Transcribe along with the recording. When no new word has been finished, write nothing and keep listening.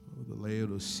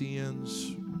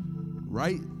Laodiceans,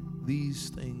 write these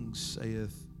things,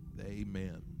 saith the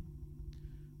Amen,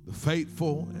 the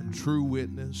faithful and true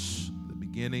witness, the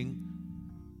beginning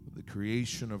of the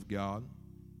creation of God.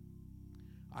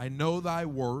 I know thy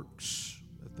works,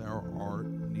 that thou art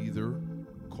neither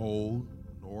cold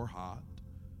nor hot.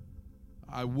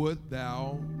 I would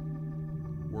thou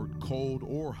wert cold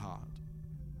or hot.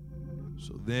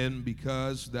 So then,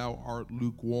 because thou art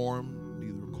lukewarm,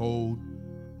 neither cold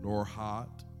nor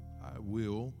hot, I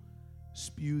will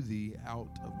spew thee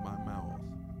out of my mouth.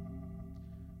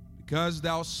 Because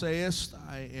thou sayest,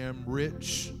 I am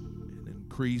rich and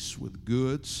increase with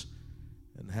goods,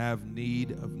 and have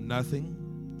need of nothing,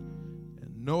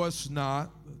 and knowest not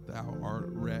that thou art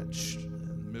wretched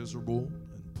and miserable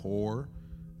and poor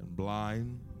and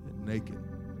blind and naked.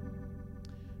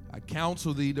 I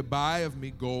counsel thee to buy of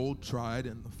me gold tried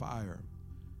in the fire,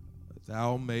 that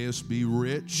thou mayest be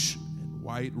rich, and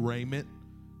white raiment,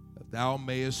 that thou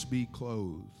mayest be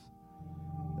clothed,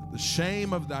 that the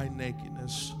shame of thy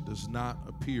nakedness does not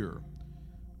appear.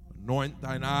 Anoint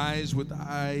thine eyes with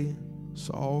eye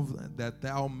salve, that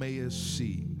thou mayest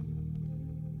see.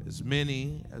 As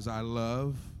many as I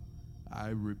love, I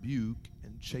rebuke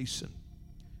and chasten.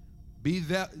 Be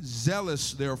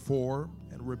zealous, therefore,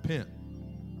 and repent.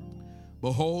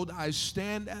 Behold, I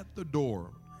stand at the door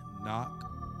and knock.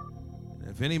 And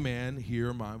if any man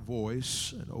hear my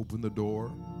voice and open the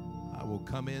door, I will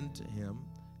come in to him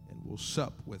and will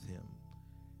sup with him,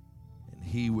 and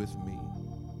he with me.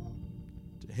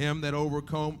 To him that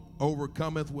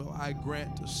overcometh will I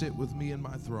grant to sit with me in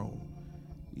my throne,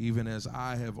 even as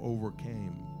I have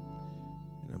overcame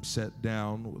and am set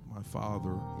down with my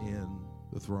Father in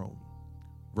the throne.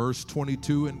 Verse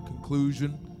 22 in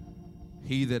conclusion,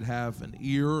 he that hath an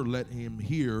ear, let him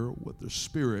hear what the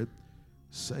Spirit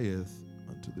saith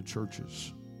unto the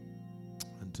churches.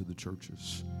 Unto the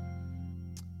churches.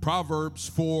 Proverbs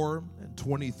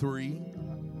 4:23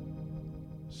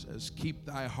 says, keep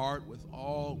thy heart with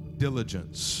all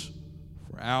diligence,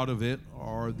 for out of it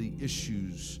are the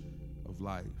issues of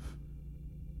life.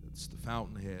 It's the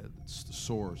fountainhead, it's the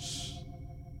source.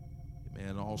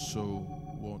 Amen. Also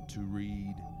want to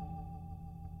read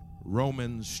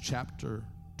Romans chapter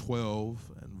 12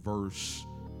 and verse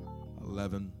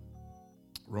 11.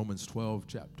 Romans 12,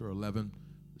 chapter 11.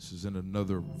 This is in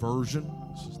another version.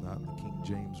 This is not the King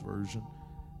James Version.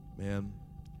 Man,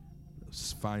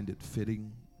 let's find it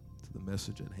fitting to the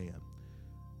message at hand.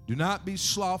 Do not be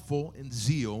slothful in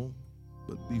zeal,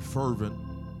 but be fervent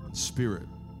in spirit.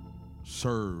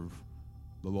 Serve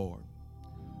the Lord.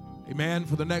 Amen.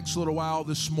 For the next little while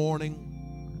this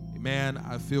morning, amen,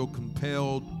 I feel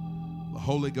compelled, the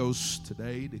Holy Ghost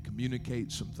today, to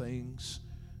communicate some things,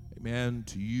 amen,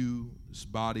 to you, this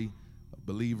body of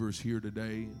believers here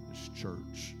today in this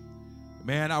church.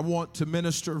 Amen. I want to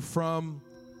minister from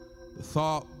the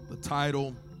thought, the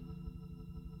title,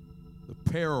 The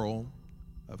Peril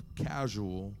of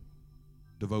Casual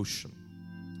Devotion.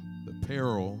 The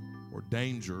peril or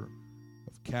danger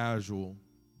of casual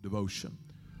devotion.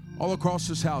 All across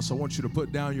this house, I want you to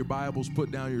put down your Bibles, put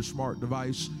down your smart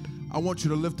device. I want you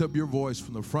to lift up your voice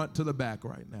from the front to the back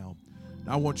right now. And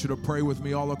I want you to pray with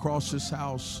me all across this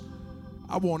house.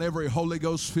 I want every Holy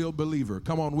Ghost-filled believer.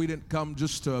 Come on, we didn't come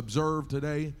just to observe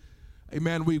today.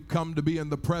 Amen, we've come to be in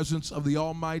the presence of the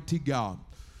Almighty God.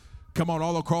 Come on,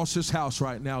 all across this house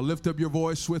right now, lift up your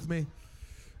voice with me.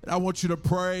 And I want you to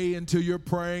pray until you're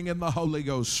praying in the Holy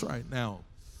Ghost right now.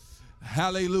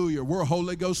 Hallelujah. We're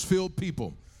Holy Ghost-filled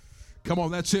people. Come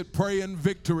on, that's it. Pray in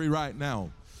victory right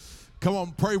now. Come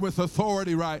on, pray with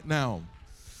authority right now.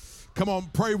 Come on,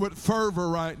 pray with fervor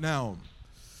right now.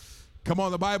 Come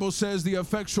on, the Bible says the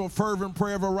effectual fervent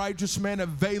prayer of a righteous man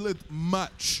availeth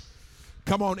much.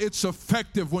 Come on, it's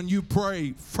effective when you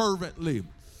pray fervently.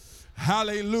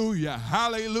 Hallelujah,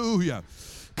 hallelujah.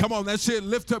 Come on, that's it.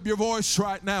 Lift up your voice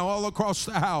right now all across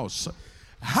the house.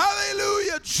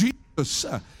 Hallelujah, Jesus.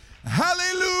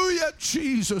 Hallelujah,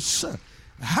 Jesus.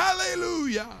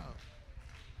 Hallelujah.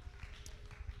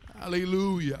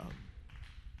 Hallelujah.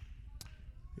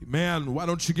 Amen. Why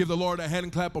don't you give the Lord a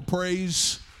hand clap of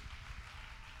praise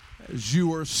as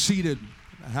you are seated in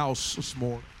the house this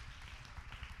morning.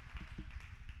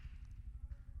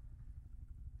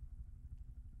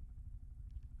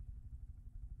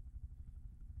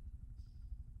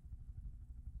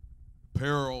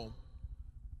 Peril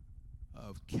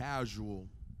of casual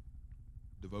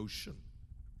devotion.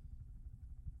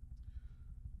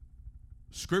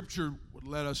 Scripture would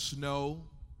let us know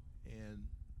and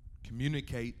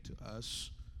communicate to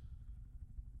us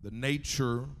the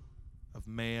nature of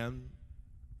man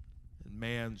and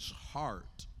man's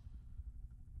heart.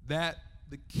 that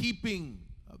the keeping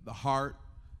of the heart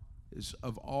is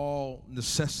of all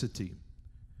necessity.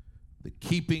 The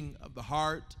keeping of the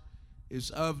heart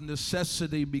is of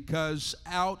necessity because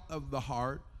out of the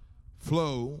heart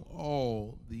flow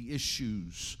all the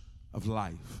issues of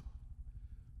life.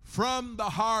 From the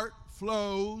heart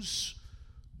flows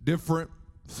different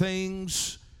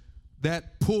things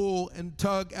that pull and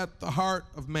tug at the heart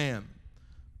of man.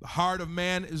 The heart of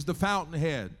man is the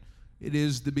fountainhead. It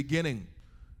is the beginning.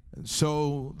 And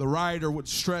so the writer would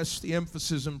stress the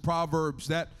emphasis in Proverbs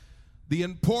that the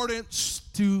importance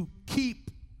to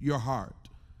keep your heart.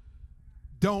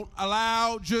 Don't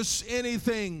allow just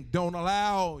anything. Don't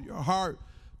allow your heart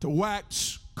to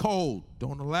wax cold.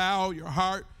 Don't allow your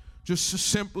heart just to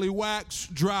simply wax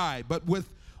dry. But with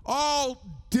all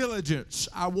diligence,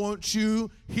 I want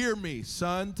you, hear me,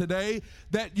 son, today,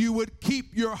 that you would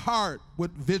keep your heart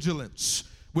with vigilance,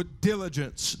 with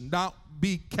diligence. Not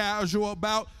be casual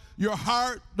about your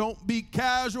heart. Don't be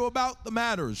casual about the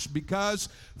matters, because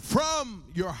from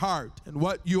your heart and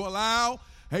what you allow,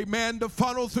 amen, to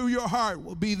funnel through your heart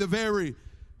will be the very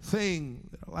thing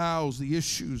that allows the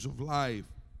issues of life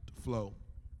to flow.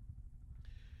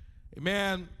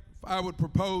 Amen. If I would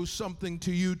propose something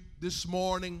to you this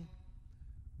morning,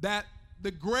 that the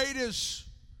greatest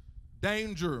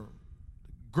danger,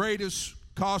 the greatest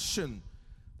caution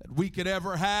that we could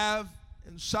ever have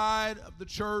inside of the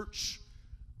church,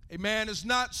 amen, is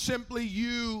not simply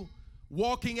you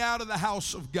walking out of the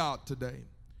house of God today.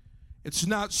 It's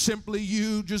not simply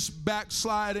you just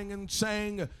backsliding and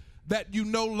saying that you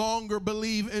no longer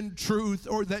believe in truth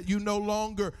or that you no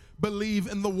longer believe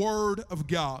in the Word of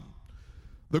God.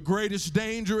 The greatest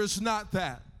danger is not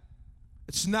that.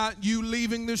 It's not you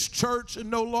leaving this church and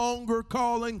no longer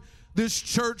calling this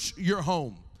church your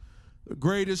home. The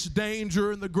greatest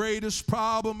danger and the greatest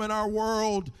problem in our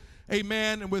world,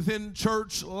 amen, and within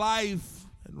church life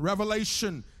and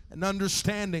revelation and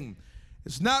understanding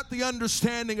is not the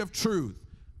understanding of truth.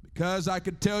 Because I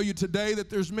could tell you today that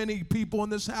there's many people in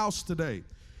this house today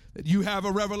that you have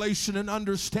a revelation and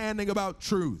understanding about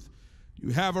truth.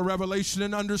 You have a revelation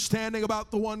and understanding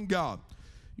about the one God.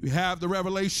 You have the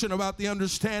revelation about the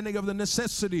understanding of the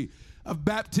necessity of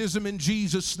baptism in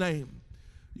Jesus' name.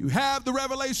 You have the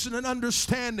revelation and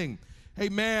understanding,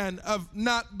 amen, of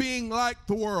not being like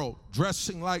the world,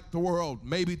 dressing like the world,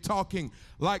 maybe talking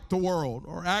like the world,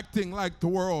 or acting like the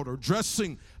world, or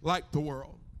dressing like the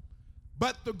world.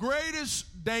 But the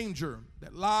greatest danger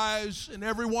that lies in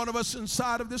every one of us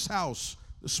inside of this house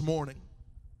this morning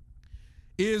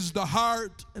is the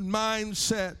heart and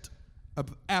mindset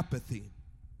of apathy.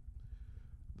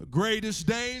 The greatest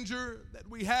danger that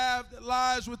we have that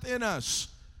lies within us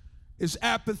is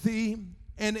apathy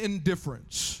and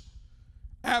indifference.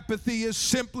 Apathy is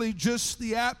simply just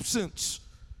the absence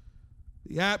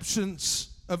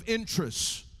of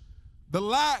interest, the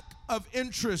lack of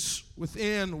interest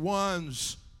within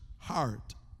one's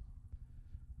heart.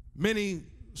 Many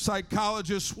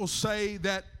psychologists will say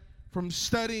that from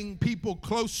studying people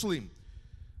closely,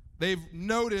 they've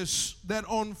noticed that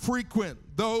on frequent,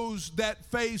 those that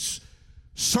face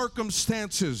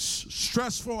circumstances,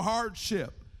 stressful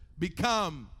hardship,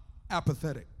 become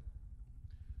apathetic.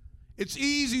 It's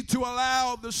easy to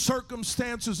allow the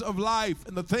circumstances of life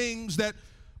and the things that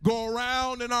go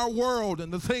around in our world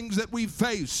and the things that we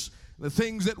face, the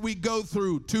things that we go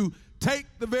through, to take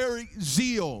the very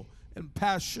zeal and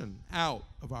passion out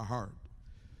of our heart.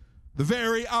 The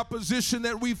very opposition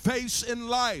that we face in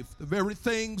life, the very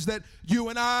things that you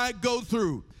and I go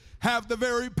through, have the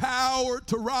very power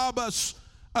to rob us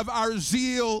of our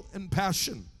zeal and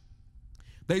passion.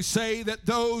 They say that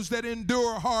those that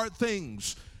endure hard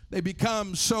things, they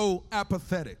become so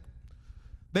apathetic.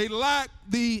 They lack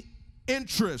the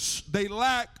interest. They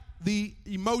lack the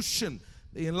emotion.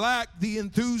 They lack the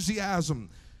enthusiasm.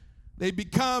 They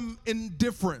become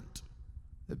indifferent.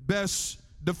 It best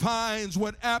defines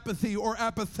what apathy or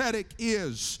apathetic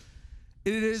is.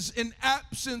 It is an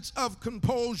absence of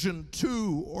compulsion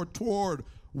to or toward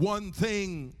one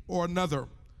thing or another.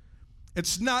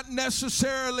 It's not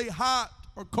necessarily hot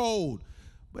or cold,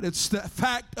 but it's the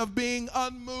fact of being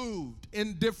unmoved,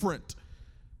 indifferent,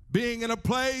 being in a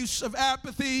place of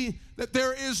apathy that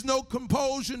there is no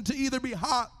compulsion to either be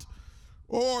hot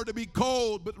or to be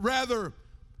cold, but rather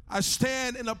I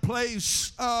stand in a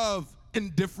place of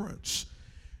indifference.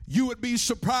 You would be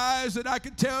surprised that I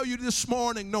could tell you this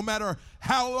morning, no matter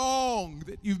how long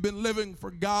that you've been living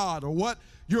for God or what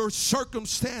your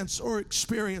circumstance or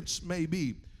experience may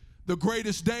be, the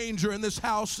greatest danger in this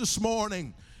house this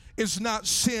morning is not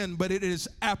sin, but it is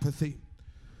apathy.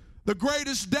 The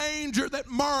greatest danger that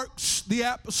marks the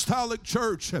apostolic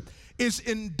church is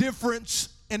indifference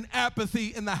and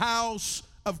apathy in the house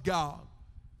of God.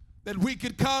 That we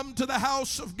could come to the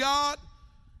house of God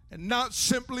and not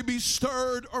simply be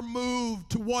stirred or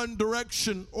moved to one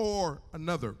direction or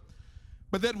another,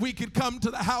 but that we could come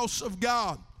to the house of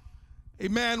God,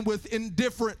 amen, with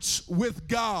indifference with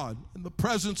God, in the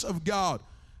presence of God,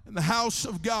 in the house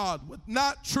of God, with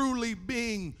not truly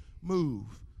being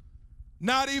moved,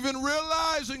 not even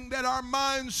realizing that our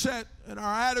mindset and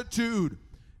our attitude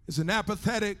is an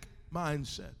apathetic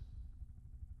mindset.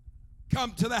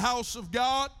 Come to the house of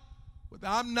God with,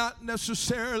 I'm not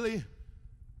necessarily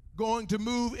going to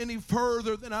move any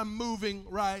further than I'm moving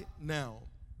right now.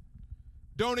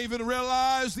 Don't even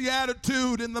realize the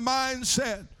attitude and the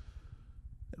mindset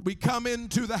that we come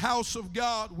into the house of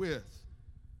God with.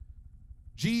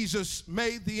 Jesus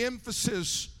made the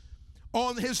emphasis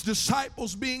on his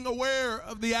disciples being aware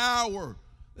of the hour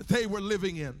that they were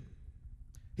living in.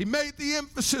 He made the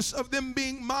emphasis of them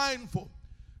being mindful.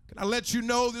 Can I let you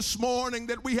know this morning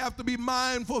that we have to be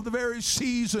mindful of the very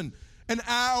season and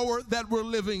hour that we're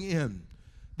living in?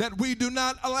 That we do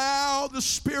not allow the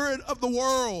spirit of the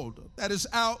world that is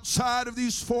outside of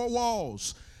these four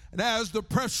walls. And as the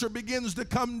pressure begins to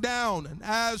come down, and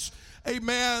as,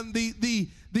 amen,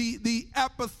 the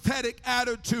apathetic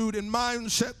attitude and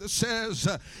mindset that says,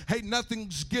 hey,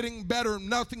 nothing's getting better,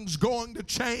 nothing's going to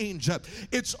change,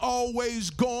 it's always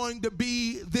going to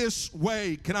be this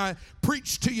way. Can I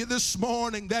preach to you this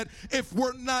morning that if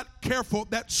we're not careful,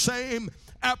 that same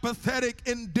apathetic,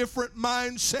 indifferent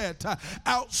mindset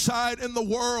outside in the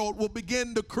world will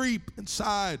begin to creep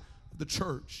inside the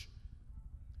church.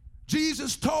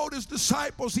 Jesus told his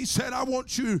disciples, he said, I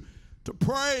want you to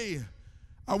pray.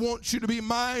 I want you to be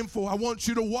mindful. I want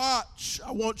you to watch.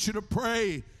 I want you to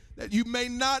pray that you may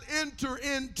not enter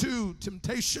into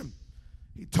temptation.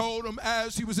 He told them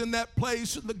as he was in that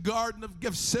place in the Garden of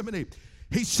Gethsemane,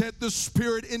 he said, the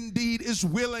spirit indeed is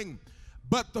willing,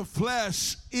 but the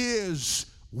flesh is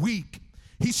weak.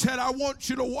 He said, I want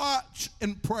you to watch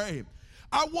and pray.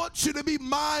 I want you to be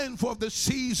mindful of the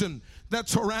season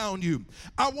that's around you.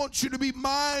 I want you to be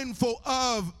mindful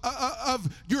of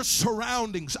your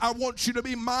surroundings. I want you to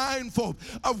be mindful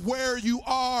of where you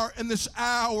are in this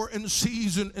hour and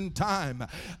season and time.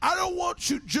 I don't want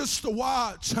you just to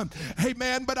watch, hey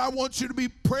man, but I want you to be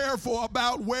prayerful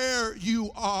about where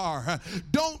you are.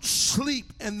 Don't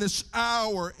sleep in this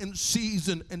hour and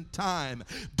season and time.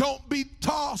 Don't be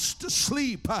tossed to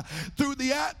sleep through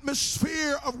the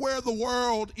atmosphere of where the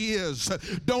world is.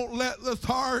 Don't let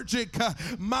lethargic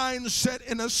mindset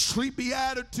and a sleepy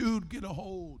attitude get a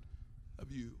hold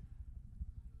of you.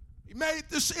 He made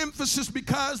this emphasis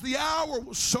because the hour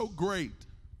was so great.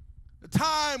 The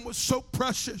time was so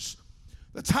precious.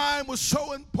 The time was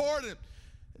so important.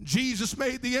 And Jesus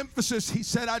made the emphasis. He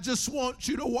said, I just want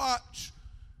you to watch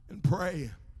and pray.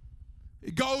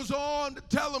 He goes on to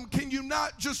tell them, can you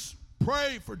not just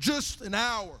pray for just an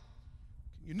hour?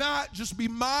 Can you not just be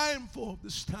mindful of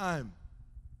this time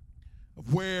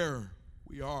of where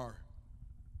we are?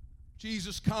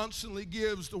 Jesus constantly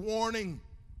gives the warning.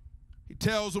 He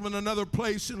tells them in another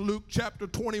place in Luke chapter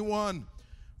 21,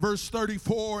 verse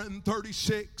 34 and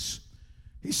 36.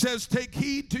 He says, take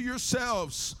heed to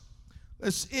yourselves,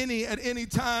 lest at any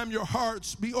time your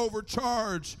hearts be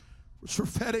overcharged with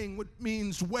surfeiting, which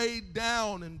means weighed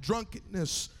down in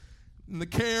drunkenness and the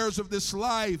cares of this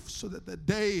life, so that the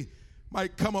day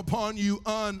might come upon you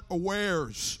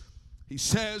unawares. He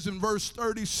says in verse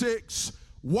 36,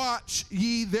 watch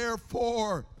ye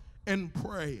therefore and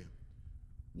pray.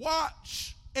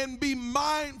 Watch and be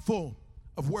mindful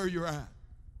of where you're at.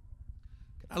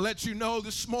 Can I let you know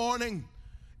this morning,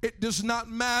 it does not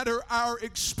matter our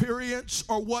experience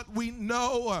or what we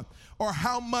know or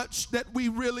how much that we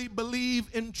really believe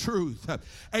in truth.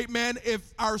 Amen.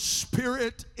 If our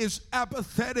spirit is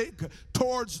apathetic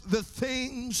towards the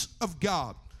things of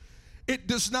God, it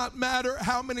does not matter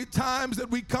how many times that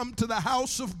we come to the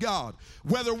house of God,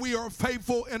 whether we are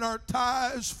faithful in our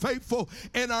tithes, faithful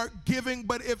in our giving,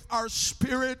 but if our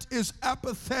spirit is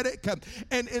apathetic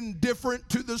and indifferent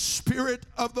to the Spirit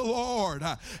of the Lord,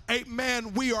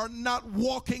 amen, we are not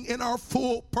walking in our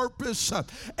full purpose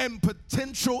and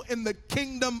potential in the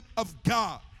kingdom of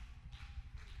God.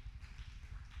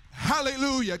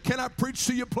 Hallelujah. Can I preach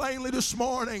to you plainly this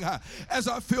morning as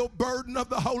I feel burden of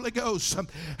the Holy Ghost?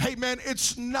 Amen.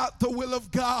 It's not the will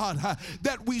of God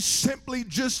that we simply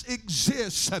just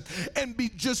exist and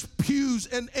be just pews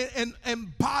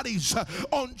and bodies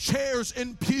on chairs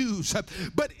and pews.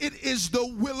 But it is the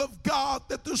will of God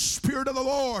that the Spirit of the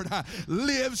Lord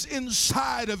lives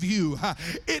inside of you.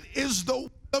 It is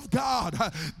the of God,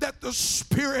 that the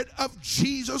Spirit of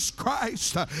Jesus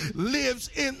Christ lives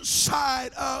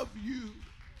inside of you.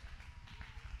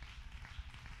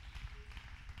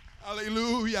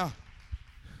 Hallelujah.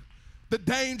 The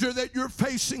danger that you're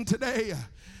facing today,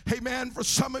 amen, for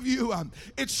some of you,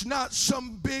 it's not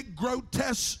some big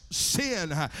grotesque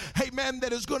sin, amen,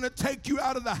 that is going to take you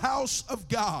out of the house of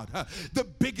God. The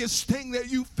biggest thing that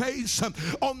you face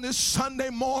on this Sunday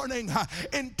morning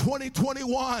in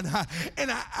 2021, in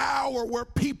an hour where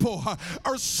people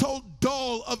are so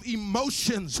dull of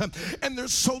emotions and they're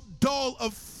so dull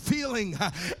of feeling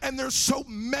and they're so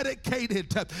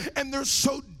medicated and they're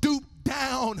so duped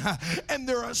down and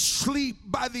they're asleep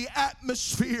by the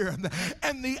atmosphere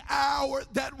and the hour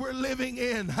that we're living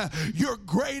in. Your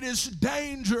greatest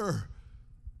danger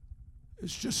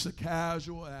is just a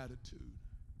casual attitude.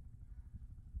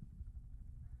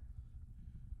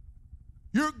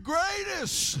 Your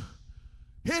greatest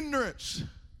hindrance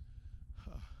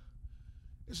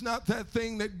is not that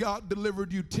thing that God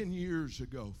delivered you 10 years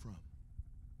ago from.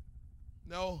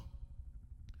 No.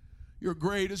 Your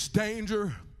greatest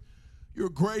danger, your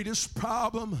greatest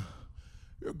problem,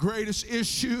 your greatest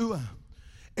issue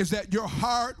is that your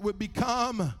heart would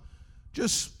become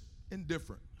just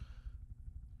indifferent.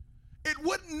 It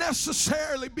wouldn't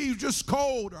necessarily be just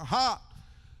cold or hot,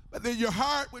 but that your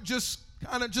heart would just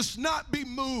kind of just not be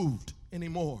moved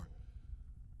anymore.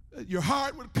 That your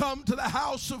heart would come to the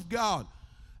house of God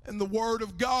and the word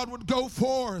of God would go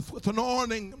forth with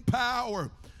anointing and power,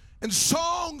 and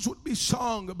songs would be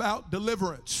sung about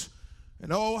deliverance.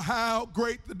 And oh, how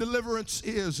great the deliverance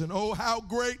is, and oh, how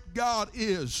great God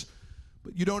is.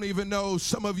 But you don't even know,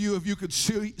 some of you, if you could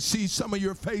see some of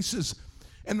your faces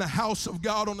in the house of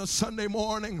God on a Sunday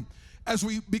morning as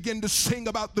we begin to sing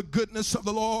about the goodness of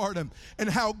the Lord and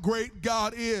how great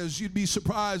God is, you'd be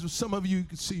surprised if some of you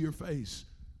could see your face.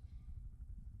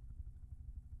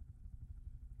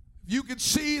 If you could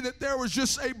see that there was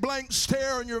just a blank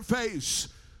stare on your face,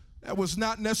 that was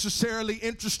not necessarily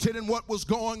interested in what was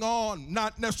going on,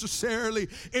 not necessarily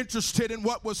interested in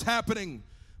what was happening,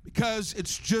 because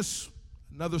it's just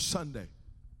another Sunday.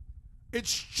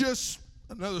 It's just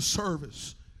another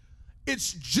service.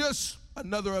 It's just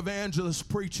another evangelist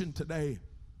preaching today.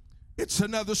 It's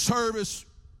another service.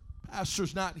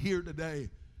 Pastor's not here today.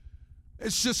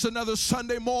 It's just another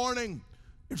Sunday morning.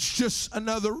 It's just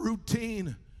another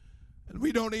routine. And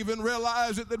we don't even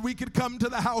realize it, that we could come to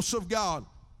the house of God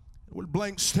with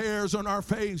blank stares on our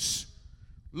face,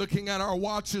 looking at our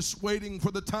watches, waiting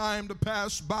for the time to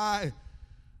pass by,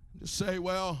 and to say,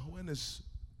 well, when is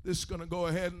this going to go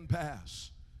ahead and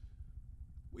pass?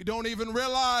 We don't even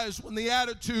realize when the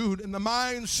attitude and the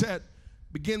mindset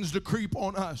begins to creep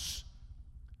on us,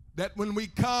 that when we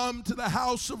come to the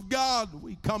house of God,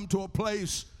 we come to a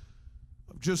place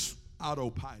of just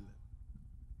autopilot.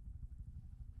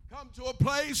 Come to a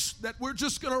place that we're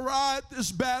just going to ride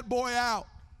this bad boy out.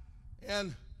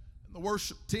 And the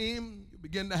worship team, you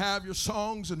begin to have your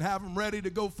songs and have them ready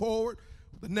to go forward.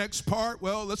 The next part,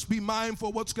 well, let's be mindful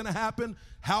of what's going to happen.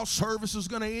 House service is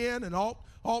going to end and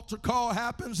altar call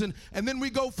happens. And then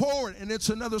we go forward and it's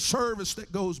another service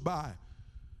that goes by.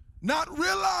 Not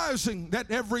realizing that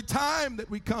every time that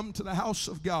we come to the house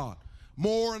of God,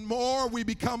 more and more we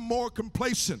become more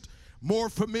complacent, more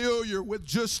familiar with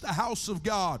just the house of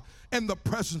God and the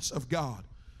presence of God.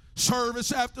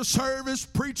 Service after service,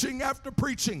 preaching after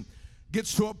preaching,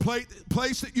 gets to a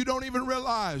place that you don't even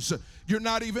realize you're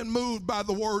not even moved by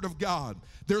the word of God.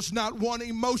 There's not one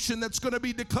emotion that's going to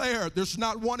be declared. There's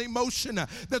not one emotion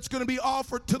that's going to be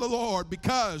offered to the Lord,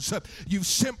 because you've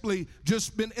simply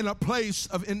just been in a place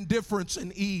of indifference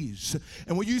and ease.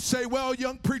 And when you say, well,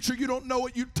 young preacher, you don't know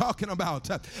what you're talking about.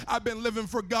 I've been living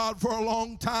for God for a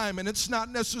long time, and it's not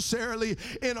necessarily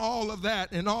in all of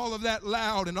that and all of that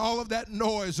loud and all of that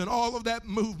noise and all of that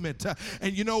movement.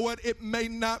 And you know what? It may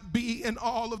not be in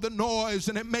all of the noise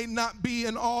and it may not be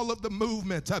in all of the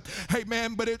movement. Hey,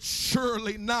 man, but it's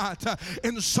surely not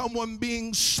in someone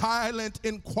being silent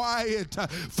and quiet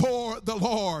for the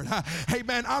Lord. Hey,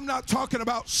 man, I'm not talking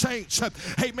about saints.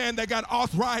 Hey, man, they got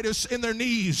arthritis in their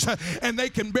knees and they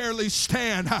can barely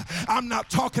stand. I'm not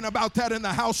talking about that in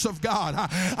the house of God.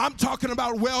 I'm talking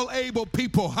about well-able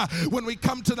people when we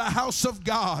come to the house of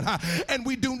God and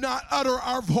we do not utter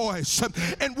our voice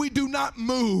and we do not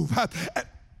move.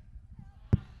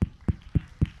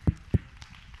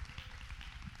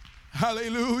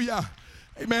 Hallelujah.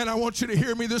 Amen. I want you to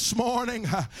hear me this morning.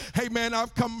 Amen.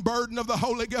 I've come burdened of the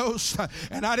Holy Ghost,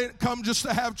 and I didn't come just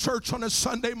to have church on a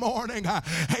Sunday morning.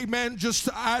 Amen. Just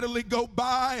to idly go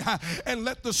by and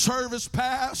let the service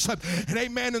pass. And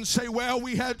amen. And say, well,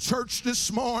 we had church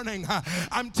this morning.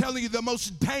 I'm telling you, the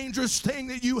most dangerous thing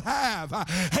that you have,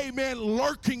 amen,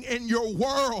 lurking in your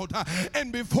world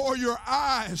and before your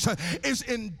eyes is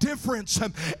indifference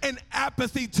and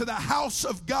apathy to the house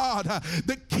of God,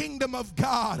 the kingdom of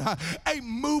God,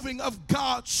 a moving of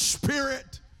God's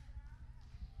Spirit.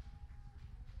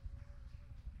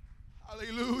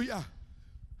 Hallelujah.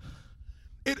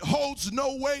 It holds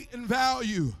no weight and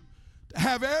value to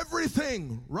have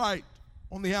everything right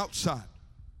on the outside.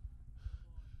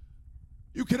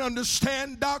 You can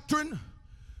understand doctrine.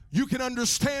 You can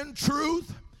understand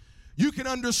truth. You can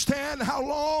understand how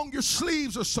long your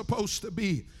sleeves are supposed to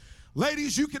be.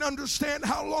 Ladies, you can understand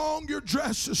how long your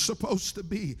dress is supposed to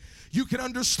be. You can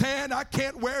understand, I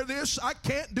can't wear this, I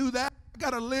can't do that, I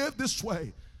got to live this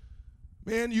way.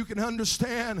 Man, you can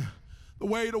understand the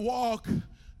way to walk,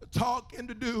 to talk, and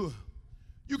to do.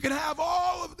 You can have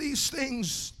all of these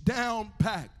things down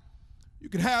packed. You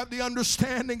can have the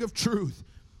understanding of truth.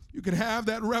 You can have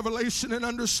that revelation and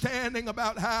understanding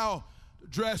about how to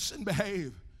dress and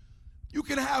behave. You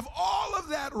can have all of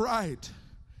that right,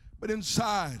 but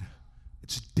inside,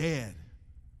 it's dead.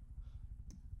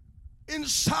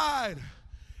 Inside,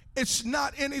 it's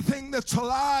not anything that's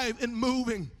alive and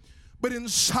moving, but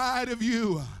inside of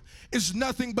you is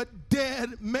nothing but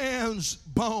dead man's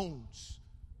bones.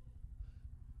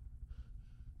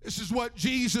 This is what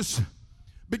Jesus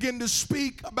began to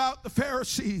speak about the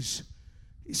Pharisees.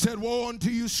 He said, woe unto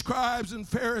you, scribes and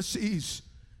Pharisees.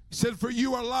 He said, for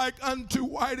you are like unto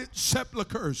whited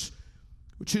sepulchres,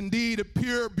 which indeed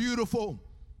appear beautiful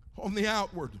on the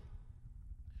outward,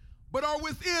 but are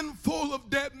within full of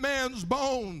dead man's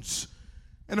bones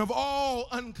and of all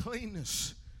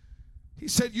uncleanness. He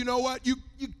said, you know what? You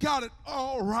got it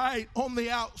all right on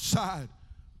the outside.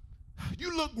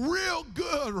 You look real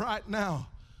good right now.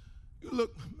 You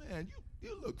look, man,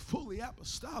 you look fully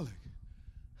apostolic.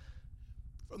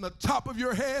 From the top of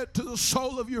your head to the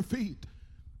sole of your feet.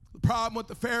 The problem with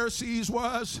the Pharisees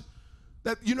was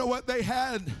that, you know what they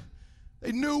had?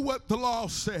 They knew what the law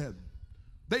said.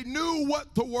 They knew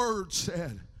what the word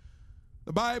said.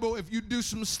 The Bible, if you do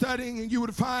some studying, and you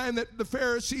would find that the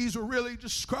Pharisees were really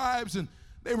just scribes, and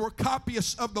they were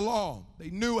copyists of the law. They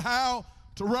knew how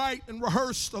to write and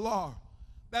rehearse the law.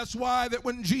 That's why that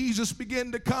when Jesus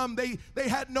began to come, they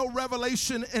had no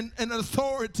revelation and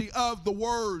authority of the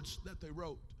words that they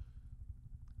wrote.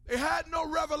 They had no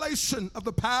revelation of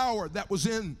the power that was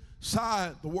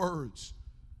inside the words.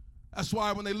 That's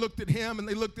why when they looked at him and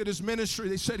they looked at his ministry,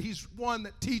 they said he's one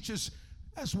that teaches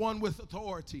as one with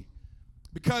authority.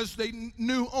 Because they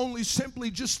knew only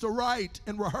simply just to write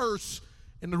and rehearse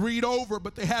and to read over,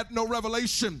 but they had no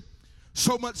revelation.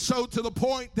 So much so to the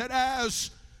point that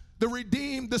as the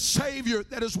redeemed, the Savior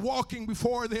that is walking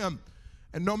before them,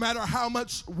 and no matter how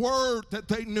much word that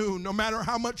they knew, no matter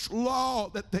how much law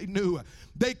that they knew,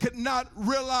 they could not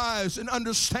realize and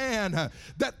understand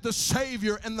that the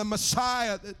Savior and the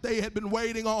Messiah that they had been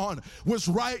waiting on was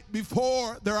right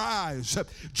before their eyes.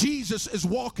 Jesus is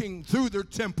walking through their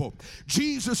temple.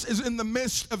 Jesus is in the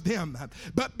midst of them.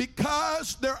 But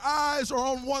because their eyes are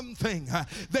on one thing,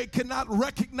 they cannot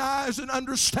recognize and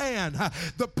understand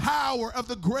the power of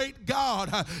the great God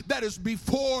that is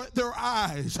before their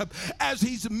eyes as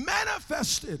He's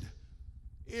manifested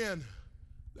in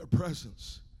their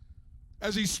presence.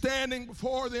 As He's standing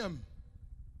before them,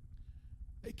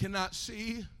 they cannot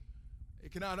see, they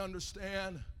cannot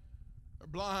understand, they're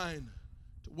blind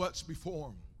to what's before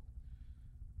them.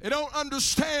 They don't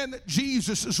understand that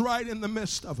Jesus is right in the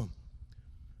midst of them.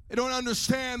 They don't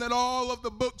understand that all of the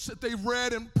books that they've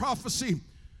read in prophecy,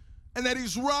 and that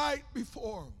He's right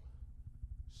before them,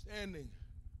 standing,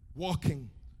 walking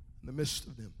in the midst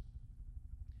of them.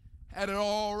 Had it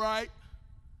all right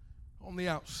on the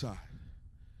outside.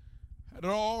 Had it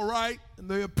all right in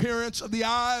the appearance of the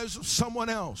eyes of someone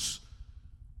else.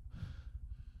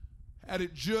 Had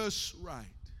it just right.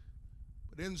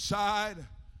 But inside,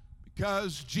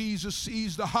 because Jesus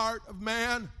sees the heart of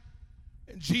man,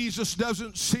 and Jesus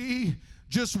doesn't see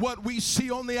just what we see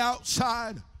on the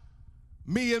outside.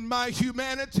 Me and my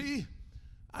humanity,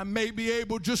 I may be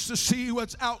able just to see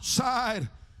what's outside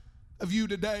of you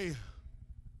today.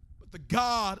 But the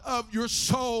God of your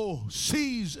soul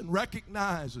sees and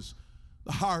recognizes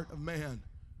the heart of man.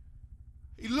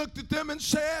 He looked at them and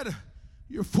said,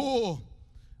 you're full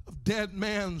of dead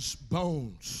man's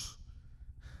bones.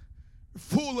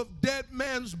 You're full of dead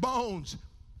man's bones.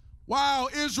 While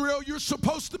Israel, you're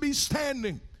supposed to be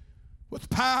standing with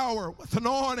power, with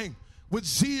anointing, with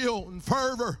zeal and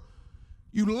fervor.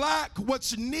 You lack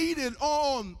what's needed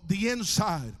on the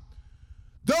inside.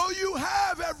 Though you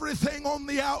have everything on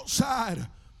the outside,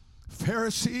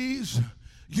 Pharisees,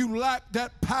 you lack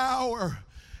that power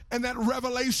and that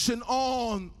revelation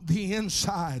on the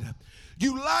inside.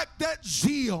 You lack that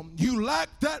zeal. You lack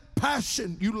that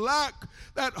passion. You lack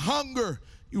that hunger.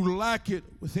 You lack it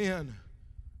within.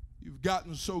 You've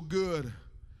gotten so good,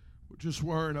 we're just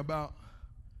worrying about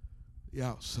the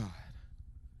outside.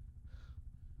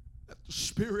 That the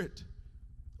Spirit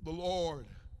of the Lord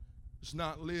does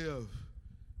not live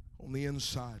on the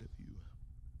inside of you.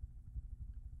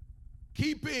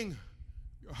 Keeping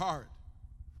your heart,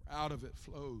 for out of it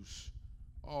flows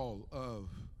all of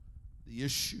the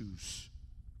issues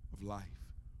of life.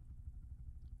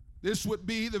 This would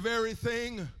be the very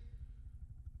thing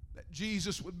that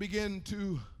Jesus would begin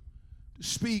to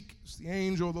speak as the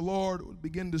angel of the Lord would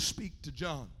begin to speak to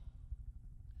John.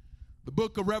 The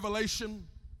book of Revelation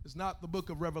is not the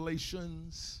book of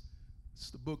Revelations.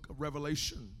 It's the book of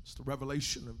Revelation. It's the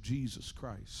revelation of Jesus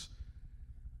Christ.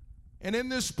 And in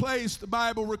this place, the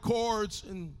Bible records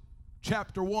in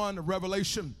chapter 1 of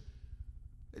Revelation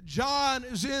that John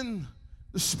is in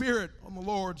the Spirit on the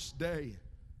Lord's day.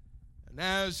 And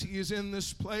as he is in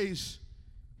this place,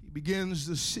 he begins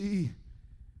to see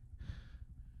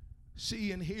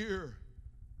and hear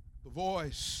the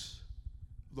voice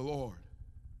of the Lord.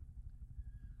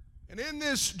 And in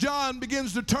this, John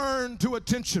begins to turn to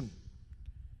attention.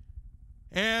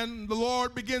 And the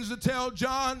Lord begins to tell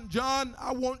John, John,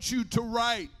 I want you to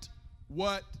write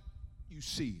what you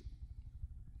see.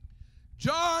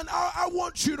 John, I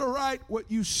want you to write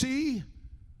what you see.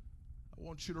 I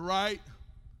want you to write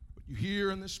what you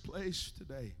hear in this place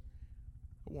today.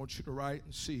 I want you to write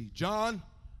and see. John,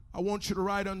 I want you to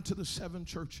write unto the 7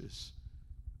 churches.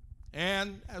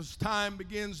 And as time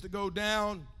begins to go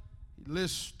down, he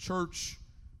lists church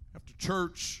after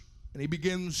church, and he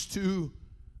begins to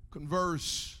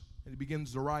converse, and he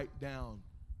begins to write down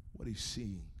what he's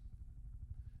seeing.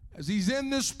 As he's in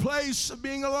this place of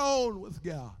being alone with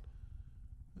God,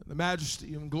 the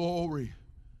majesty and glory,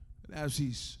 and as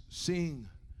he's seeing,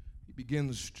 he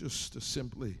begins just to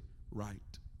simply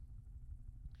write.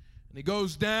 And he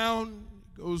goes down,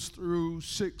 goes through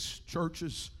 6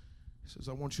 churches. He says,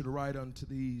 I want you to write unto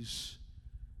these.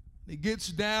 And he gets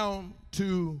down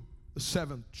to the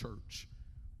 7th church.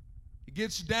 He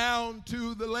gets down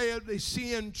to the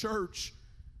Laodicean church,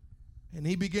 and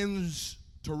he begins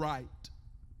to write.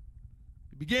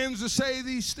 He begins to say,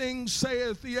 these things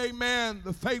saith the Amen,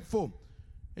 the faithful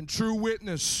and true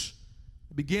witness,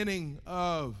 the beginning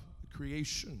of the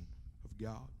creation of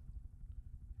God.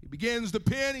 He begins to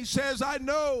pen. He says, I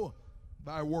know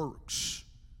thy works.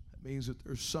 That means that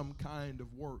there's some kind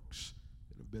of works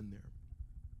that have been there.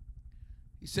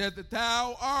 He said that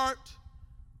thou art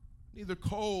neither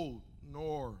cold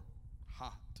nor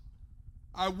hot.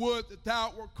 I would that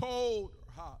thou were cold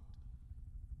or hot.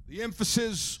 The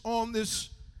emphasis on this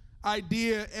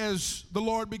idea as the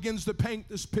Lord begins to paint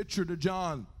this picture to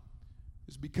John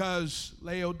is because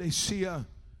Laodicea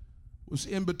was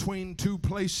in between 2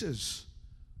 places.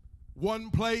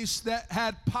 One place that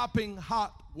had popping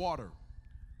hot water,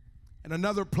 and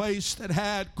another place that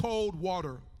had cold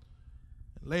water.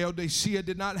 Laodicea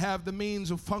did not have the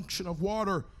means of function of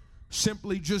water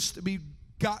simply just to be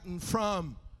gotten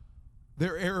from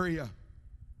their area.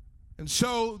 And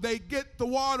so they get the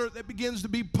water that begins to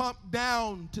be pumped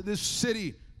down to this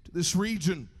city, to this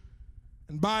region.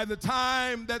 And by the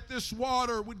time that this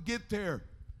water would get there,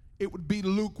 it would be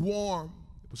lukewarm.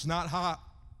 It was not hot.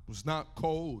 It was not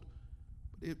cold.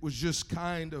 It was just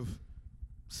kind of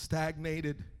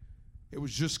stagnated. It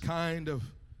was just kind of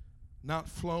not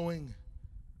flowing.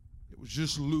 It was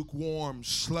just lukewarm,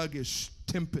 sluggish,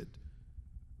 tepid.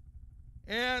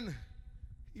 And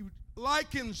he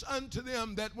likens unto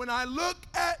them that when I look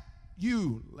at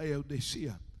you,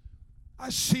 Laodicea, I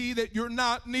see that you're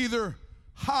not neither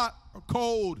hot or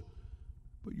cold,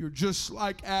 but you're just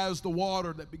like as the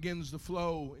water that begins to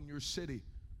flow in your city.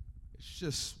 It's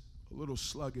just a little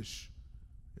sluggish.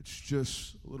 It's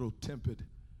just a little tepid.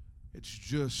 It's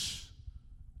just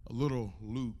a little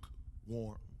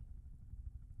lukewarm.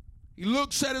 He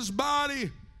looks at his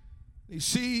body. He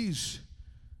sees,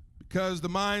 because the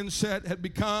mindset had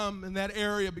become in that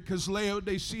area, because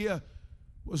Laodicea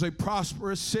was a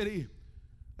prosperous city,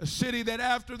 a city that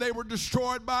after they were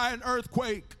destroyed by an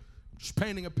earthquake, I'm just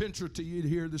painting a picture to you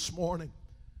here this morning.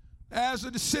 As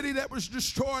a city that was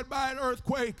destroyed by an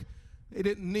earthquake, they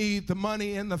didn't need the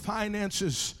money and the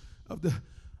finances of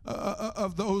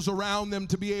of those around them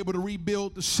to be able to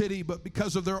rebuild the city, but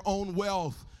because of their own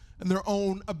wealth and their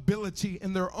own ability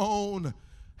and their own,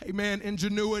 amen,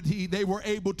 ingenuity, they were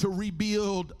able to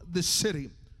rebuild the city.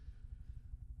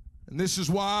 And this is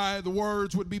why the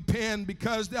words would be penned,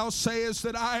 because thou sayest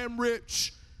that I am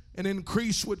rich and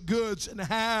increase with goods and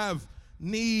have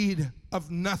need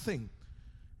of nothing.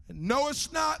 And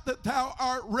knowest not that thou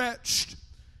art wretched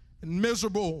and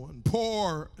miserable and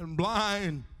poor and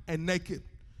blind and naked.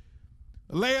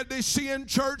 The Laodicean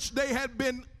church, they had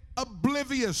been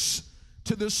oblivious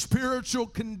to the spiritual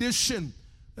condition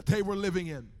that they were living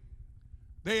in.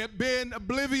 They had been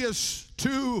oblivious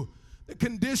to the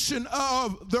condition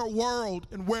of their world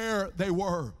and where they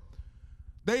were.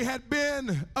 They had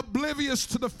been oblivious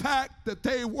to the fact that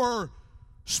they were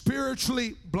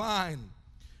spiritually blind.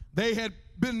 They had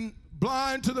been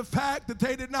blind to the fact that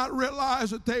they did not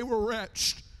realize that they were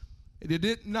wretched. They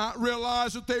did not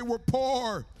realize that they were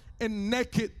poor and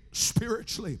naked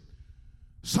spiritually.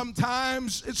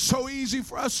 Sometimes it's so easy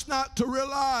for us not to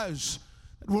realize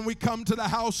that when we come to the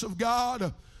house of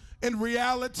God, in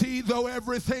reality, though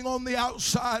everything on the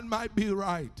outside might be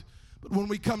right, but when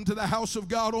we come to the house of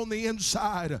God on the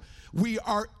inside, we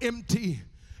are empty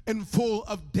and full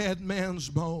of dead man's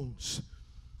bones.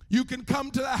 You can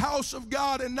come to the house of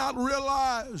God and not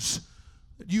realize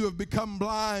that you have become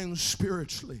blind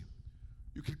spiritually.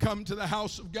 You can come to the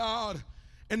house of God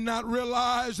and not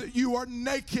realize that you are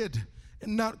naked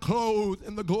and not clothed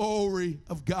in the glory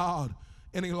of God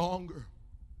any longer.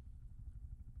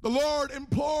 The Lord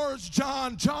implores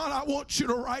John, John, I want you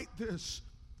to write this.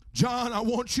 John, I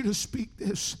want you to speak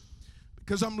this,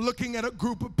 because I'm looking at a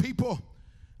group of people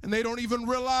and they don't even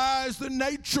realize the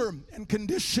nature and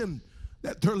condition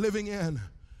that they're living in.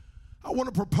 I want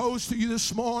to propose to you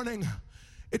this morning,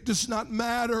 it does not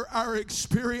matter our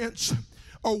experience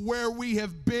or where we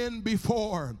have been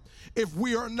before. If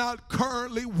we are not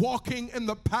currently walking in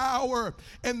the power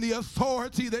and the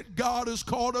authority that God has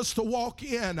called us to walk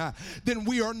in, then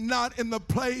we are not in the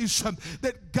place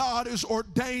that God has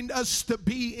ordained us to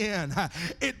be in.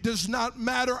 It does not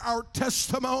matter our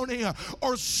testimony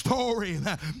or story,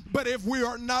 but if we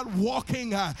are not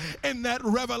walking in that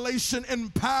revelation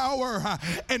and power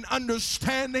and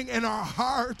understanding in our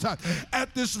heart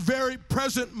at this very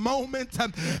present moment,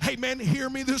 amen, hear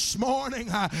me this morning,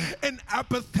 an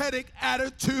apathetic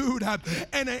attitude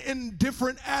and an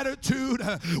indifferent attitude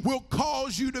will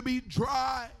cause you to be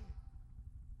dry,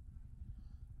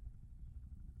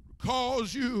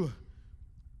 cause you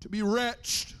to be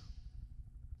wretched,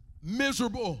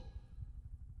 miserable,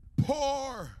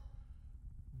 poor,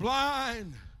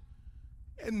 blind,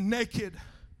 and naked.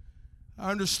 I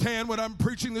understand what I'm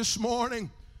preaching this morning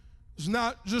is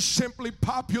not just simply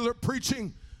popular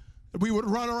preaching that we would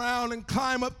run around and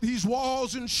climb up these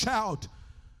walls and shout.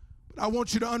 But I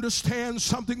want you to understand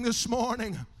something this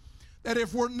morning, that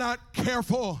if we're not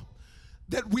careful,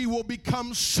 that we will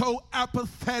become so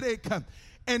apathetic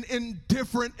and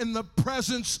indifferent in the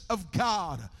presence of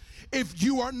God. If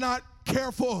you are not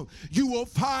careful, you will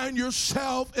find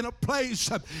yourself in a place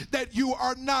that you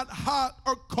are not hot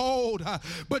or cold,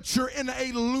 but you're in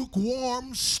a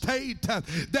lukewarm state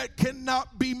that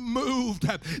cannot be moved,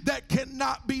 that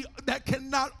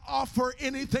cannot offer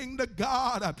anything to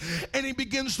God. And he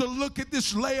begins to look at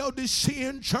this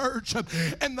Laodicean church,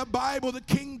 and the Bible, the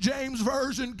King James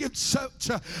Version, gives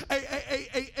such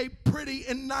a pretty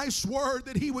and nice word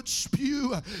that he would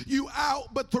spew you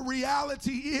out. But the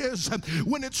reality is,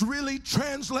 when it's really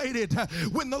translated,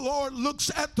 when the Lord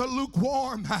looks at the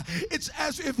lukewarm, it's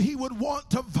as if he would want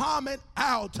to vomit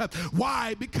out.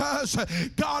 Why? Because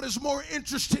God is more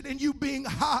interested in you being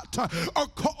hot or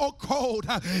cold.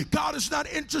 God is not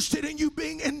interested in you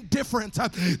being indifferent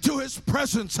to his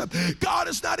presence. God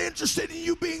is not interested in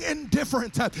you being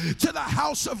indifferent to the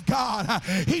house of God.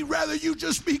 He'd rather you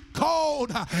just be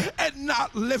cold and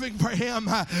not living for him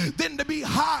than to be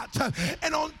hot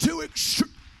and on two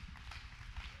extremes.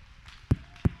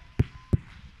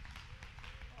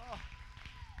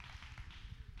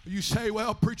 You say,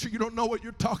 well, preacher, you don't know what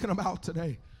you're talking about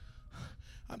today.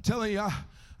 I'm telling you,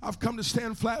 I've come to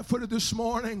stand flat-footed this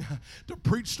morning to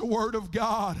preach the word of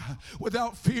God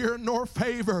without fear nor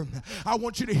favor. I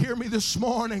want you to hear me this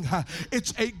morning.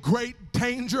 It's a great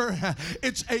danger.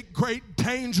 It's a great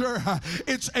danger.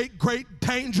 It's a great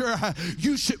danger.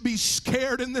 You should be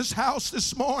scared in this house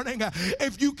this morning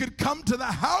if you could come to the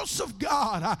house of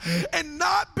God and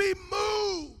not be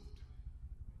moved.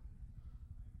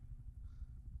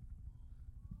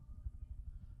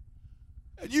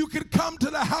 You could come to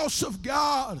the house of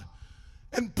God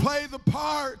and play the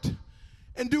part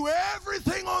and do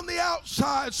everything on the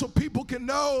outside so people can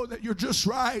know that you're just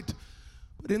right.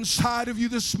 But inside of you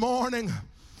this morning,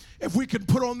 if we could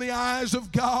put on the eyes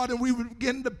of God and we would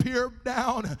begin to peer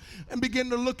down and begin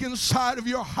to look inside of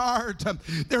your heart,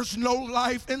 there's no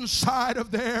life inside of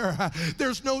there.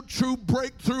 There's no true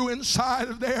breakthrough inside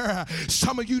of there.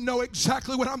 Some of you know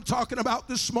exactly what I'm talking about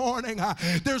this morning.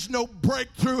 There's no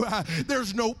breakthrough.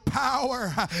 There's no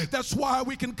power. That's why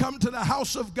we can come to the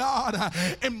house of God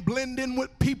and blend in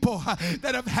with people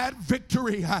that have had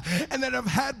victory and that have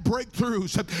had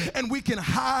breakthroughs. And we can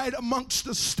hide amongst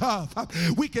the stuff.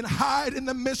 We can hide in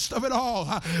the midst of it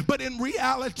all. But in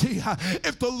reality,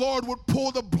 if the Lord would pull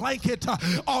the blanket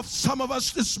off some of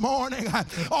us this morning,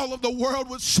 all of the world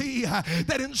would see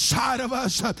that inside of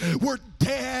us we're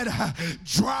dead,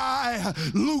 dry,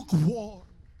 lukewarm.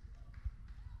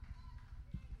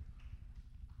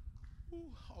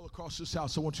 All across this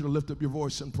house, I want you to lift up your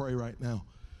voice and pray right now.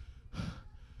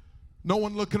 No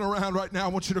one looking around right now. I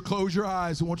want you to close your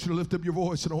eyes. I want you to lift up your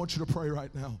voice, and I want you to pray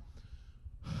right now.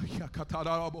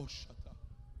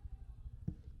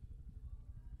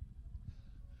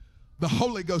 The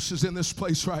Holy Ghost is in this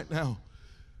place right now.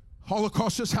 All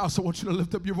across this house, I want you to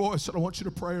lift up your voice, and I want you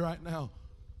to pray right now.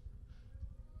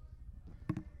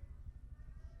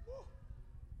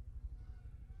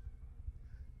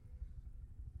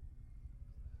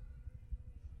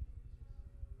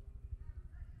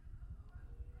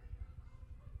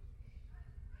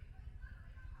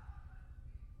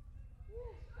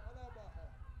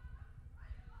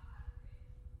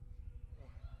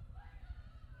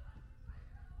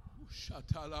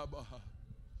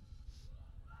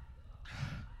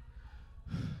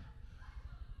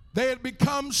 They had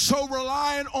become so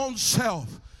reliant on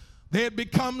self. They had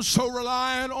become so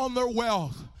reliant on their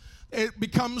wealth. They had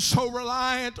become so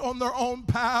reliant on their own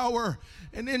power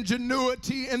and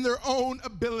ingenuity and their own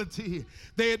ability.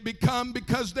 They had become,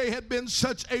 because they had been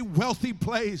such a wealthy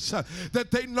place,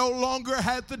 that they no longer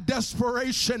had the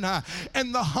desperation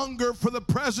and the hunger for the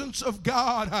presence of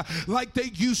God like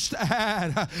they used to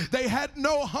have. They had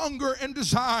no hunger and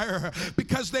desire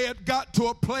because they had got to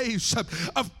a place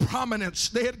of prominence.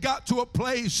 They had got to a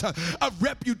place of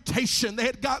reputation. They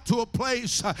had got to a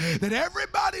place that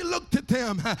everybody looked at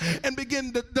them and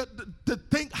began to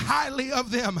think highly of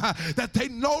them, that they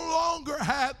no longer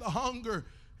had the hunger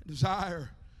and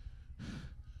desire.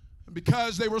 And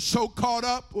because they were so caught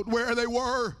up with where they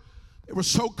were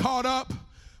so caught up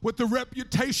with the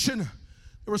reputation,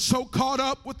 they were so caught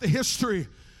up with the history,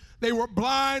 they were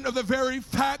blind of the very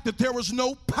fact that there was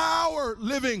no power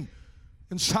living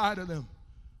inside of them.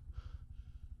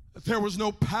 That there was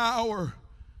no power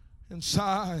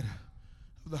inside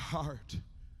of the heart. There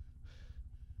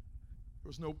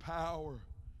was no power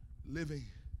living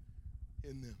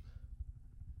in them.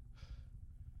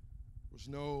 There was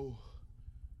no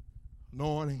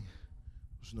anointing.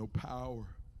 There was no power.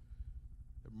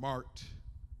 They're marked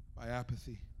by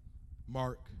apathy,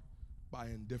 marked by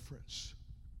indifference.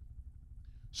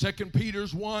 2 Peter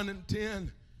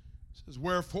 1:10 says,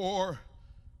 "Wherefore,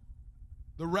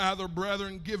 the rather,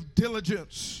 brethren, give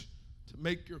diligence to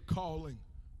make your calling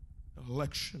and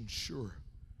election sure.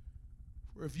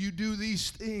 For if you do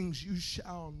these things, you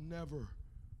shall never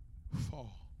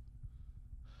fall."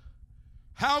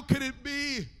 How could it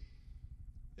be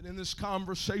that in this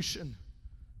conversation,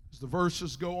 as the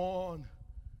verses go on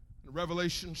in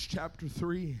Revelation chapter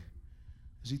 3,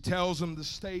 as he tells them to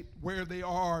state where they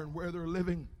are and where they're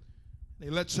living, and he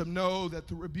lets them know that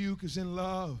the rebuke is in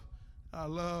love. I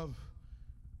love,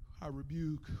 I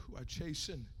rebuke, who I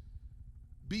chasten.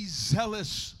 Be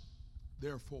zealous,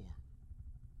 therefore.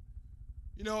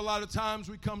 You know, a lot of times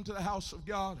we come to the house of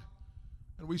God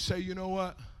and we say, you know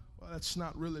what? Well, that's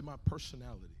not really my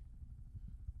personality.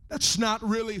 That's not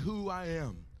really who I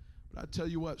am. But I tell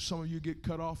you what, some of you get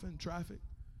cut off in traffic,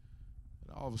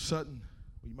 and all of a sudden,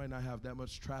 well, you might not have that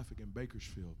much traffic in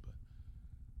Bakersfield, but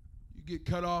you get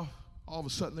cut off, all of a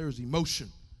sudden there's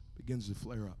emotion begins to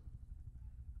flare up.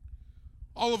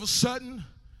 All of a sudden,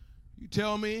 you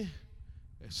tell me,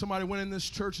 if somebody went in this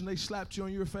church and they slapped you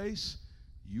on your face,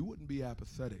 you wouldn't be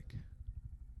apathetic.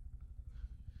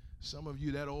 Some of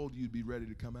you that old, you'd be ready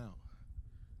to come out.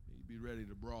 You'd be ready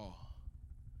to brawl.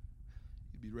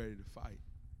 You'd be ready to fight.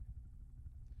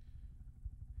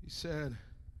 He said,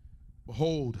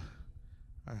 "Behold,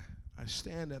 I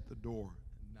stand at the door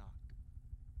and knock."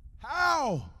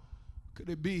 How could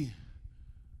it be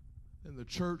in the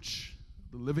church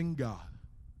of the living God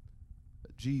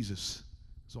that Jesus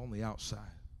is on the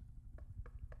outside?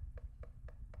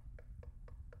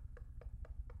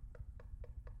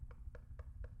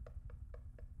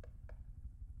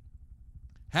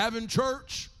 Having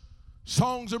church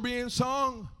Songs are being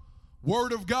sung.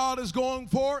 Word of God is going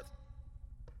forth.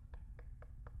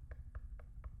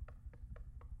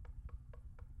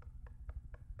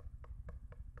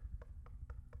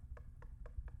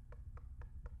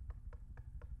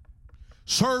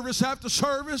 Service after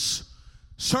service,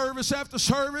 service after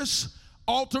service,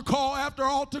 altar call after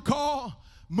altar call,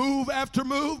 move after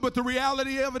move. But the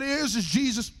reality of it is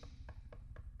Jesus.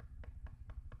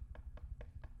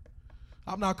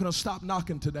 I'm not going to stop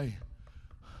knocking today.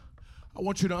 I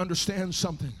want you to understand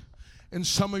something. In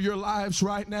some of your lives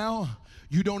right now,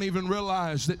 you don't even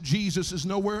realize that Jesus is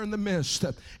nowhere in the midst,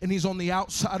 and he's on the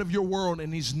outside of your world,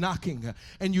 and he's knocking,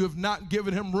 and you have not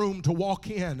given him room to walk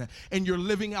in, and you're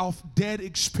living off dead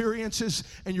experiences,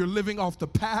 and you're living off the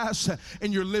past,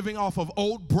 and you're living off of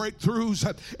old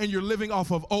breakthroughs, and you're living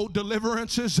off of old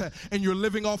deliverances, and you're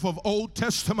living off of old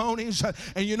testimonies.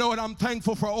 And you know what? I'm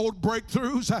thankful for old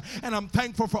breakthroughs, and I'm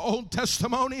thankful for old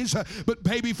testimonies, but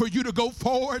baby, for you to go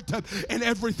forward in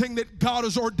everything that God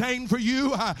has ordained for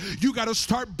you, you got to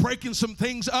start breaking some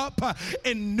things up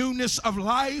in newness of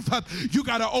life. You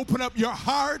got to open up your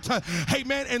heart,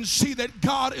 amen, and see that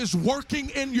God is working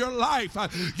in your life.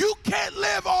 You can't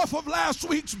live off of last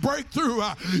week's breakthrough.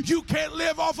 You can't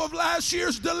live off of last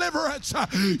year's deliverance.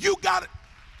 You got to,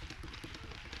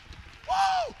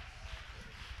 whoa!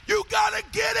 You got to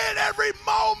get in every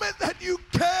moment that you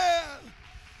can.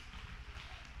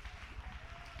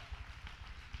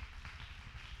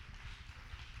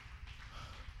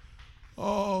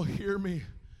 Oh, hear me.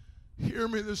 Hear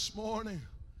me this morning.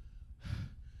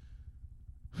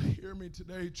 Hear me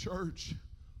today, church.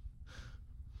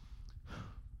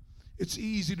 It's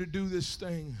easy to do this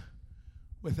thing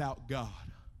without God.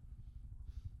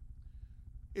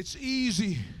 It's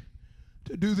easy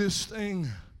to do this thing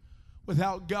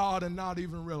without God and not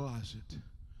even realize it.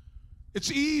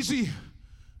 It's easy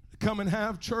to come and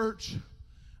have church.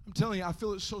 I'm telling you, I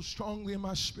feel it so strongly in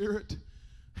my spirit.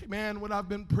 Hey, man, when I've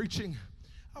been preaching,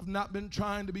 I've not been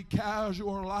trying to be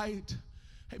casual or light.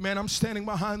 Hey, man, I'm standing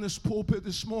behind this pulpit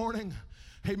this morning,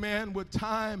 hey, man, with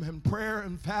time and prayer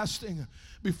and fasting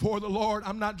before the Lord.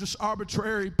 I'm not just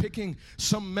arbitrary picking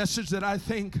some message that I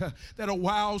think that'll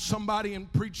wow somebody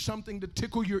and preach something to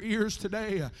tickle your ears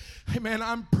today. Hey, man,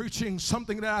 I'm preaching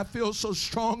something that I feel so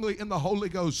strongly in the Holy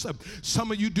Ghost.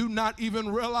 Some of you do not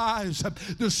even realize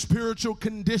the spiritual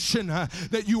condition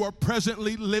that you are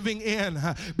presently living in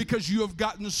because you have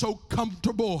gotten so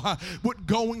comfortable with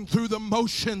going through the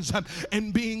motions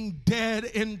and being dead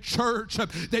in church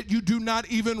that you do not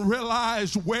even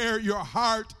realize where your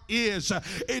heart is.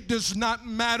 It does not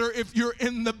matter if you're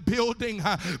in the building,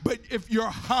 but if your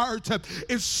heart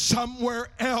is somewhere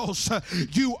else,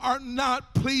 you are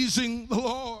not pleasing the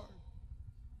Lord.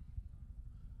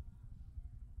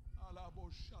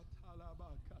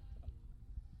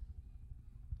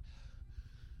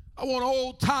 I want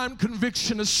old-time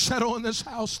conviction to settle in this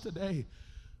house today.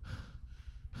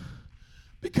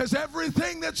 Because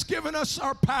everything that's given us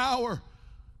our power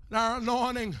and our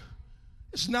anointing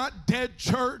is not dead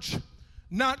church,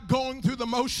 not going through the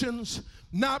motions,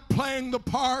 not playing the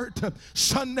part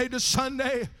Sunday to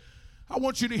Sunday. I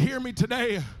want you to hear me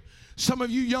today. Some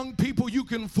of you young people, you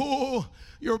can fool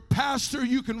your pastor,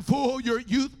 you can fool your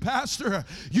youth pastor,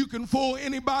 you can fool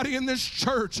anybody in this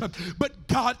church, but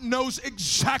God knows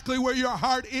exactly where your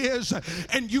heart is,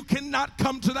 and you cannot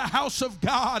come to the house of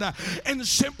God and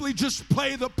simply just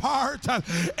play the part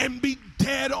and be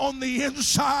dead on the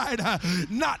inside.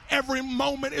 Not every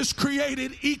moment is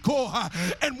created equal,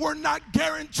 and we're not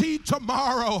guaranteed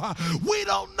tomorrow. We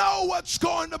don't know what's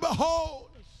going to behold.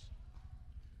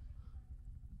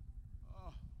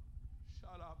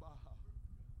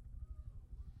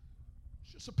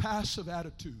 It's a passive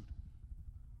attitude.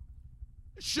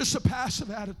 It's just a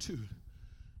passive attitude.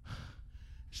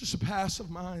 It's just a passive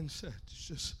mindset.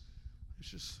 It's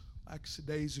just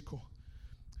lackadaisical.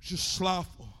 It's just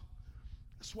slothful.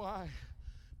 That's why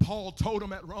Paul told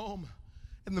them at Rome,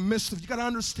 in the midst of, you got to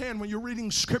understand when you're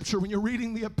reading scripture, when you're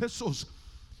reading the epistles,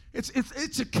 it's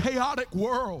a chaotic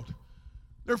world.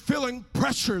 They're feeling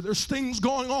pressure. There's things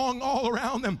going on all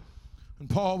around them. And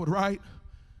Paul would write,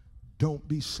 don't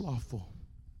be slothful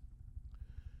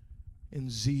in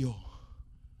zeal,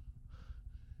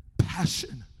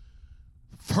 passion,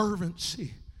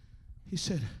 fervency. He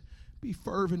said, be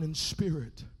fervent in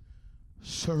spirit.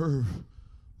 Serve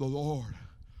the Lord.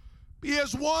 Be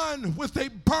as one with a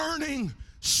burning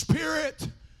spirit.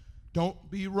 Don't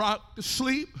be rocked to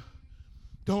sleep.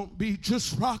 Don't be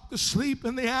just rocked to sleep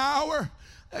in the hour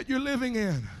that you're living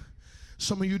in.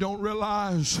 Some of you don't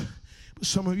realize, but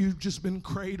some of you have just been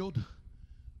cradled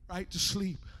right to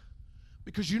sleep.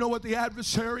 Because you know what the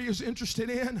adversary is interested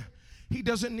in? He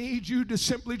doesn't need you to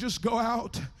simply just go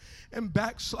out and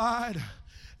backslide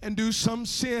and do some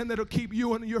sin that'll keep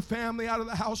you and your family out of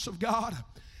the house of God.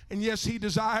 And yes, He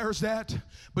desires that.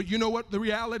 But you know what the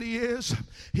reality is?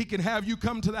 He can have you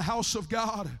come to the house of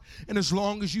God, and as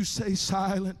long as you stay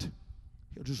silent,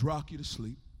 He'll just rock you to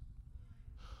sleep.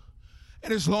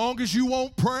 And as long as you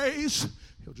won't praise,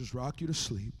 He'll just rock you to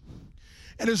sleep.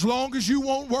 And as long as you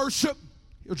won't worship,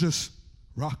 He'll just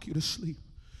rock you to sleep.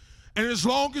 And as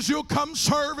long as you'll come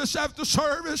service after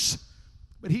service,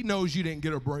 but He knows you didn't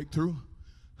get a breakthrough.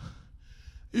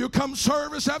 You'll come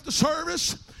service after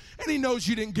service, and He knows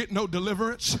you didn't get no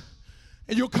deliverance.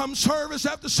 And you'll come service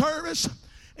after service,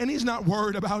 and He's not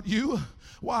worried about you.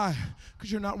 Why?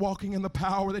 Because you're not walking in the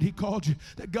power that He called you,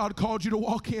 that God called you to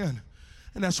walk in.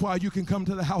 And that's why you can come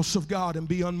to the house of God and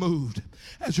be unmoved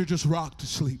as you're just rocked to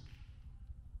sleep.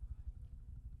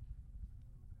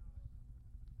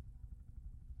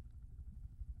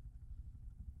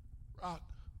 Rock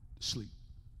to sleep.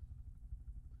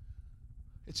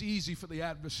 It's easy for the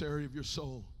adversary of your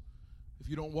soul. If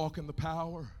you don't walk in the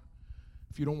power,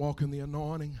 if you don't walk in the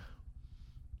anointing,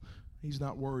 he's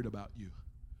not worried about you.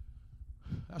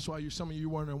 That's why some of you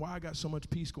are wondering why I got so much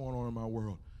peace going on in my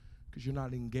world. Because you're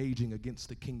not engaging against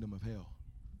the kingdom of hell.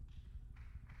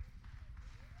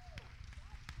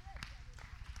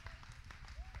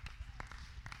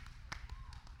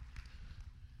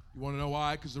 You want to know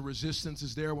why? Because the resistance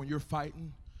is there when you're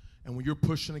fighting and when you're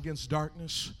pushing against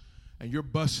darkness and you're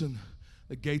busting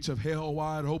the gates of hell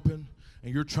wide open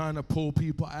and you're trying to pull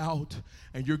people out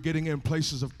and you're getting in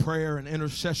places of prayer and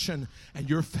intercession and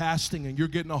you're fasting and you're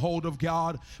getting a hold of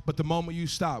God. But the moment you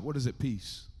stop, what is it?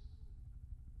 Peace.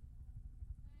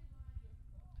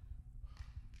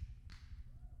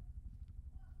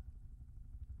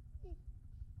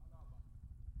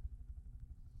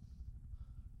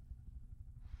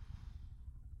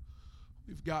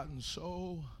 We've gotten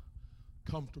so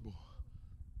comfortable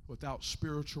without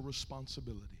spiritual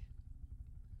responsibility.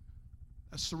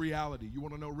 That's the reality. You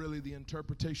want to know really the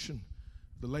interpretation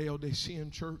of the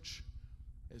Laodicean church?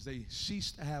 As they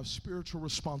cease to have spiritual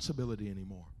responsibility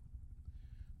anymore.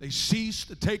 They cease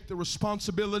to take the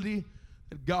responsibility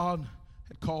that God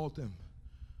had called them.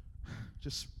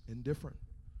 Just indifferent.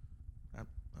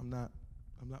 I'm not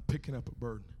picking up a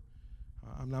burden.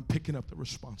 I'm not picking up the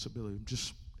responsibility. I'm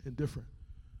just indifferent.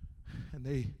 And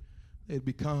they had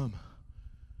become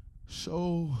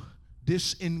so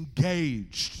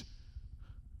disengaged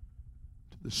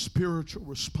to the spiritual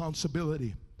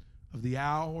responsibility of the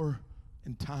hour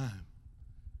and time.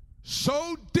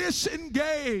 So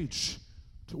disengaged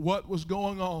to what was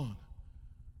going on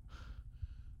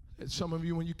that some of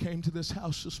you, when you came to this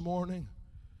house this morning,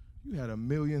 you had a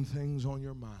million things on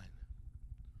your mind.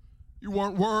 You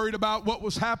weren't worried about what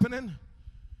was happening.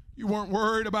 You weren't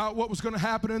worried about what was going to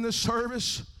happen in this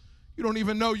service. You don't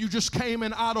even know. You just came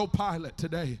in autopilot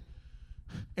today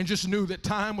and just knew that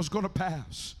time was going to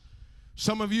pass.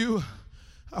 Some of you,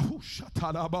 I've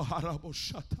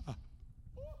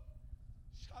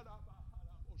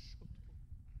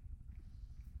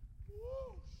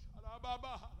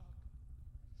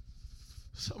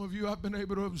been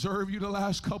able to observe you the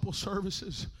last couple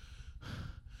services.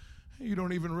 You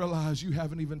don't even realize you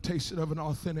haven't even tasted of an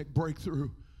authentic breakthrough.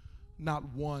 Not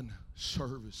one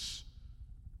service.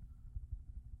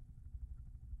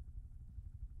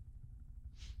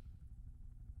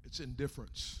 It's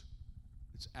indifference.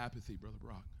 It's apathy, Brother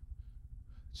Brock.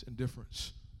 It's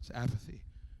indifference. It's apathy.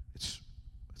 It's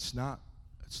not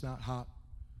hot.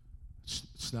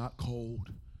 It's not cold.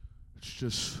 It's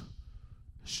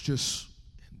just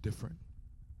indifferent.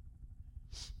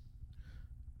 It's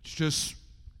just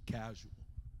casual.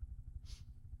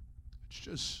 It's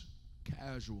just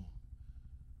casual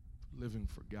living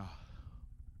for God.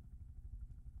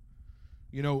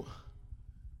 You know,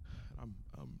 I'm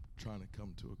trying to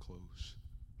come to a close.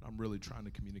 I'm really trying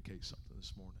to communicate something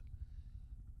this morning.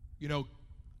 You know,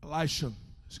 Elisha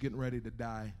is getting ready to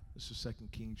die. This is 2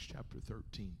 Kings chapter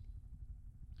 13.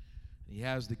 And he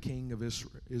has the king of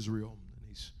Israel, and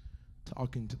he's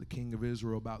talking to the king of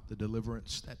Israel about the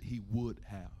deliverance that he would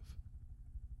have.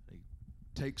 He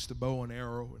takes the bow and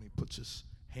arrow, and he puts his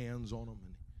hands on them,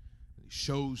 and he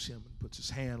shows him and puts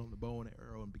his hand on the bow and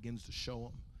arrow and begins to show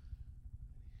him.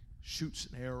 Shoots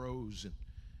and arrows,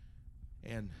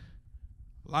 and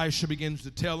Elisha begins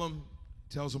to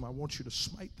tells him, I want you to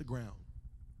smite the ground.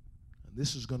 And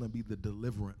this is going to be the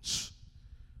deliverance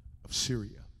of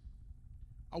Syria.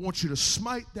 I want you to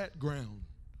smite that ground.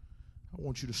 I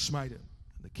want you to smite it.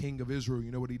 And the king of Israel,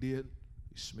 you know what he did?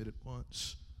 He smit it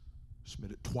once, smit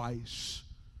it twice,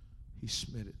 he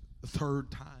smit it the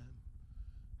third time.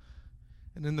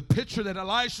 And in the picture that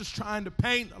Elisha's trying to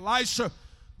paint, Elisha,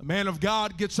 the man of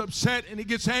God, gets upset and he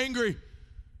gets angry.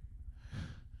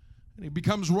 And he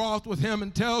becomes wroth with him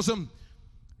and tells him,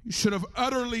 you should have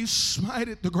utterly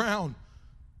smited the ground.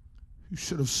 You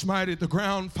should have smited the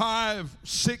ground 5,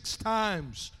 6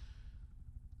 times.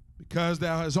 Because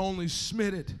thou hast only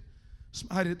smited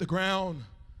the ground,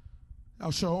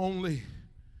 thou shalt only,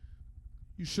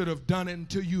 you should have done it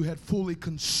until you had fully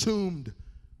consumed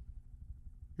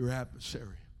your adversary.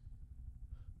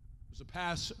 It was a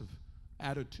passive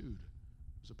attitude.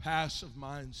 It was a passive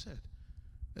mindset.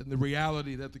 And the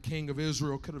reality that the king of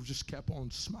Israel could have just kept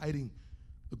on smiting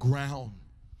the ground,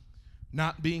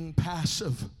 not being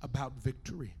passive about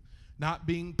victory, not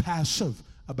being passive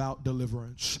about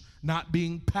deliverance, not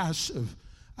being passive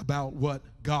about what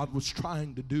God was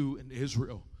trying to do in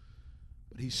Israel.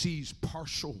 But he sees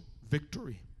partial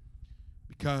victory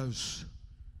because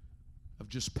of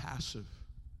just passive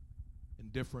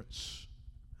indifference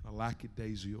and a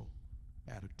lackadaisical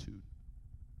attitude.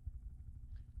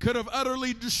 Could have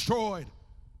utterly destroyed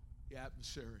the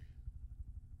adversary.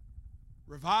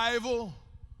 Revival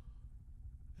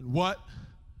and what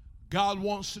God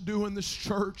wants to do in this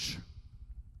church,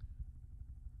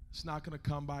 it's not going to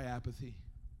come by apathy.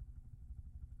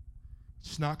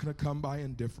 It's not going to come by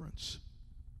indifference.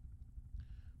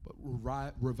 But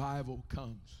revival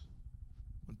comes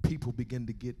when people begin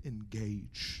to get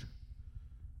engaged.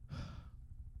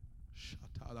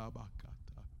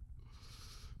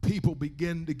 People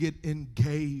begin to get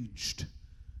engaged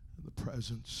in the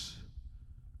presence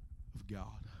of God.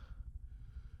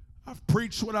 I've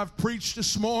preached what I've preached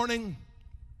this morning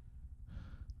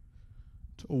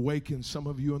to awaken some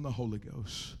of you in the Holy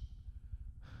Ghost.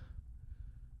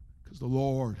 Because the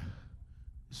Lord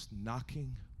is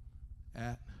knocking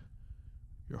at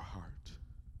your heart.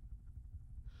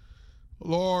 The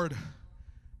Lord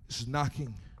is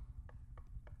knocking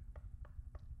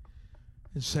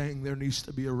and saying there needs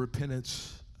to be a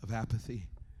repentance of apathy.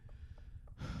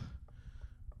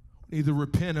 We need to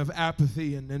repent of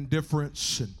apathy and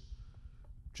indifference and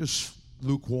just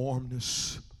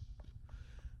lukewarmness.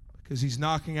 Because he's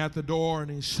knocking at the door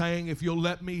and he's saying, if you'll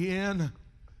let me in,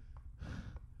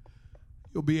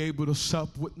 you'll be able to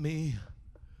sup with me.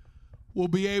 We'll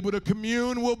be able to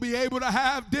commune. We'll be able to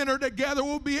have dinner together.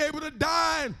 We'll be able to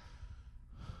dine.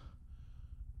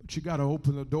 But you got to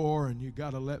open the door and you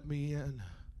got to let me in.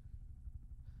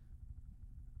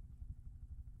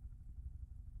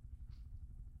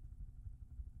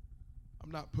 I'm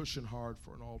not pushing hard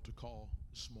for an altar call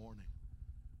this morning.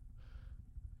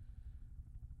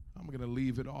 I'm going to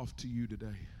leave it off to you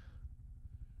today.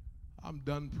 I'm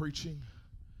done preaching.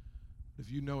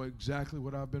 If you know exactly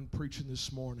what I've been preaching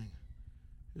this morning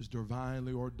is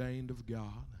divinely ordained of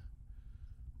God.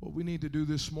 What we need to do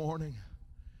this morning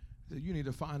is that you need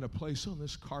to find a place on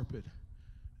this carpet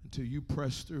until you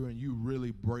press through and you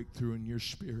really break through in your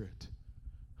spirit.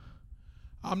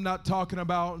 I'm not talking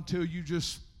about until you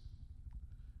just,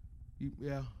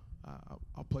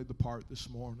 I'll play the part this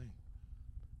morning.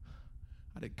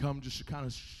 I didn't come just to kind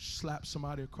of slap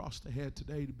somebody across the head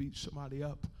today to beat somebody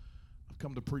up. I've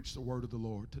come to preach the word of the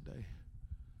Lord today.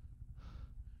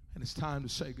 And it's time to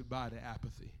say goodbye to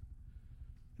apathy.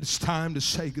 It's time to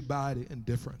say goodbye to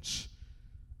indifference.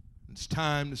 It's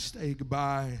time to say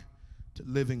goodbye to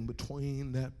living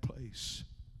between that place.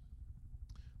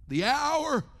 The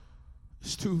hour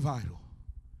is too vital.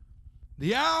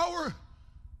 The hour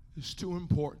is too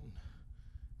important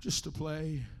just to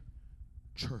play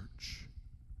church,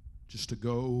 just to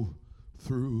go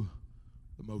through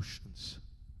the motions.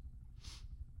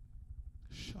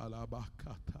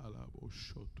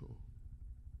 Shalabakatalaboshoto.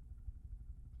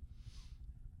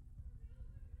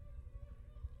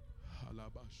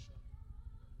 Halabasha.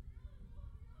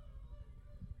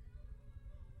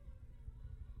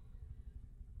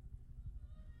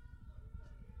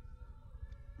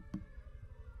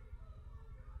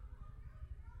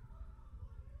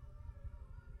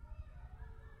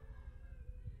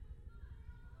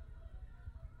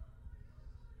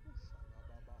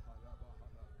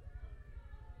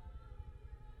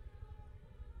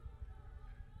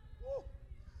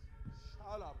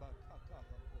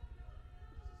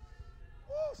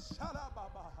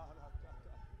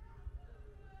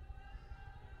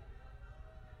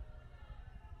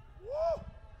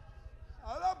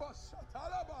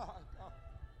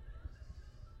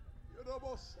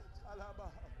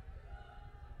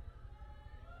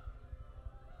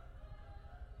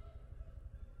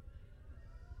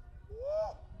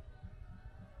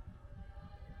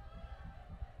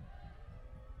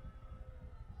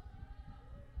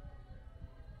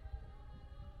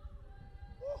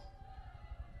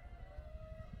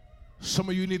 Some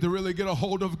of you need to really get a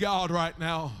hold of God right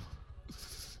now.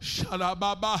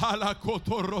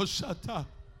 Shalababahalakotoroshata.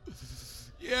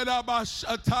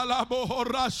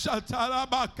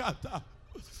 Yerabashatalabohorashatalabakata.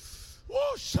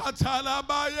 Oh,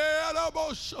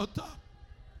 shatalabayeraboshota.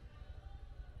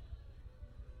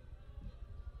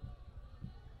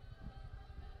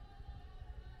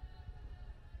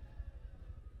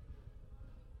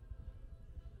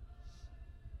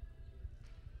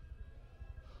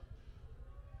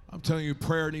 I'm telling you,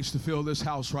 prayer needs to fill this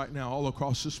house right now, all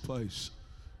across this place.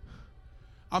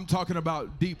 I'm talking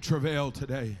about deep travail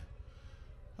today.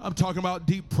 I'm talking about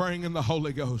deep praying in the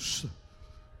Holy Ghost.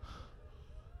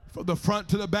 From the front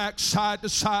to the back, side to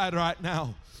side right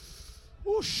now.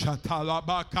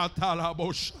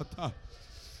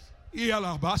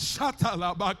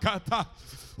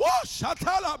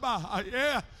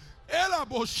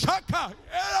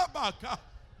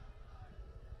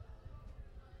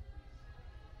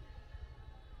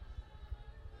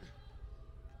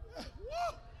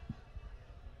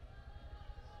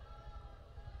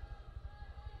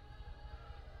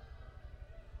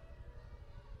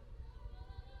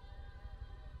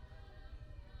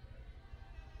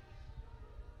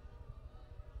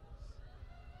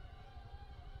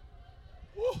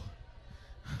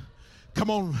 Come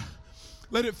on,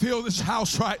 let it fill this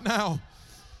house right now.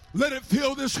 Let it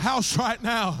fill this house right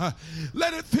now.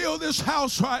 Let it fill this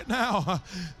house right now.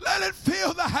 Let it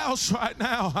fill the house right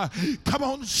now. Come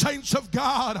on, saints of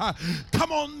God.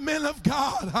 Come on, men of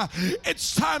God.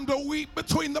 It's time to weep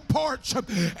between the porch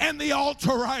and the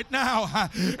altar right now.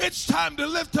 It's time to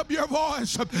lift up your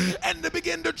voice and to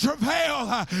begin to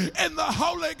travail in the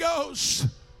Holy Ghost.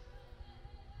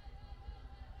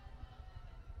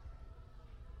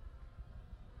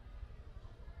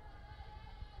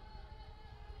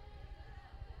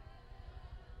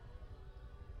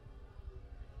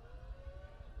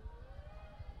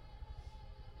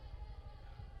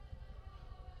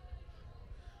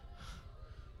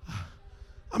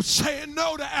 I'm saying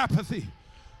no to apathy.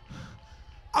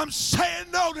 I'm saying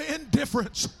no to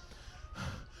indifference.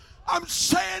 I'm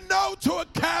saying no to a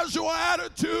casual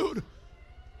attitude.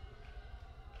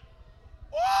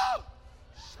 Whoa!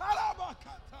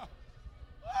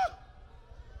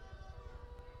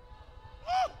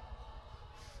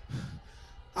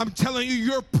 I'm telling you,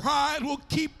 your pride will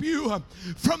keep you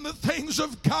from the things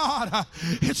of God.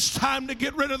 It's time to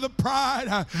get rid of the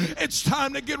pride. It's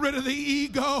time to get rid of the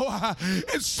ego.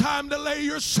 It's time to lay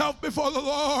yourself before the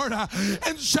Lord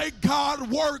and say, God,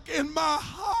 work in my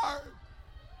heart.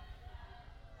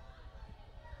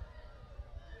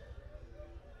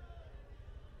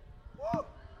 Woo.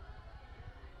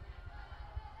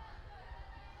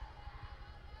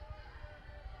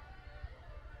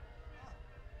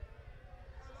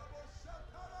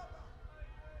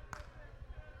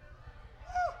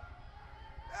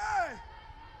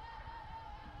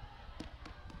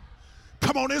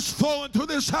 Come on, it's flowing through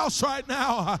this house right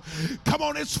now. Come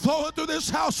on, it's flowing through this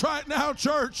house right now,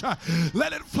 church.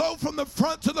 Let it flow from the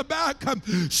front to the back,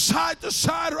 side to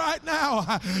side right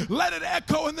now. Let it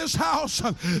echo in this house.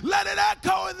 Let it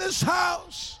echo in this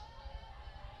house.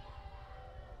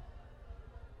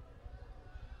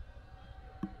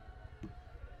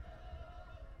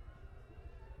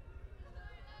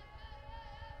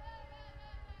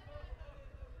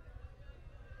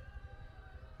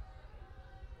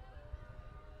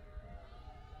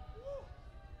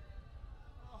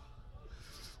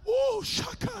 Oh,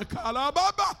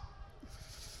 shakalababa.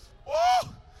 Oh,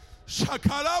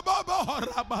 shakalababa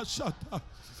rabashata.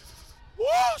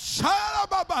 Oh,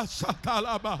 shalababa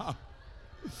satalaba.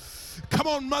 Come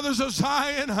on, mothers of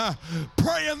Zion,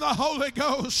 pray in the Holy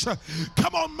Ghost.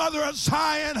 Come on, mother of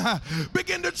Zion,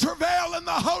 begin to travail in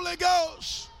the Holy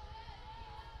Ghost.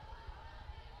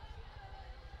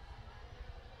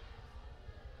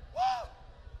 Woo!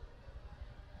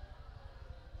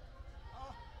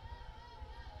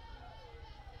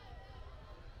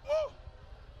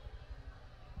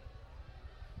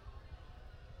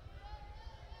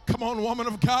 Come on, woman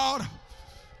of God.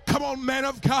 Come on, man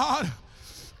of God.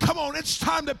 Come on, it's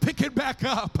time to pick it back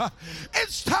up.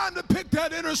 It's time to pick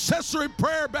that intercessory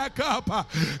prayer back up.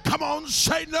 Come on,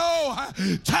 say no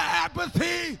to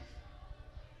apathy.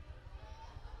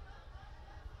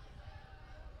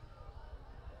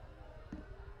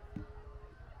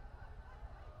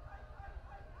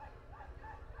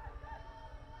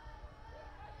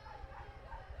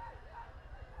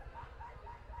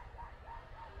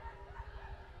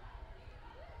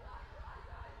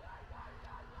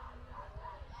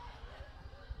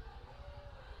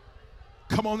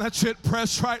 Come on, that's it.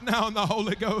 Press right now in the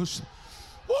Holy Ghost.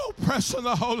 Woo, press in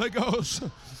the Holy Ghost.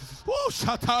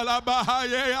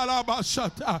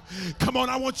 Come on,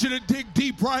 I want you to dig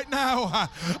deep right now.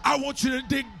 I want you to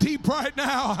dig deep right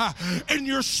now in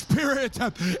your spirit,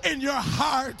 in your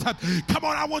heart. Come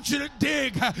on, I want you to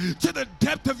dig to the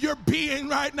depth of your being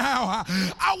right now.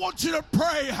 I want you to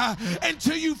pray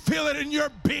until you feel it in your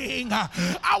being.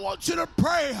 I want you to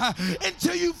pray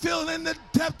until you feel it in the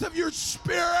depth of your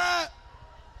spirit.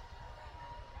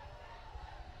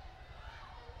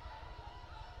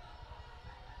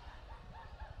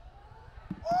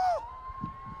 Woo!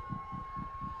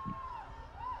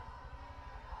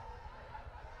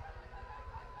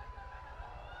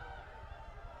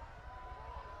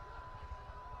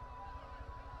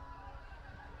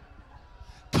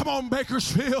 Come on,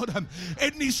 Bakersfield.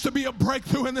 It needs to be a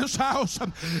breakthrough in this house.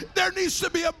 There needs to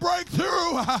be a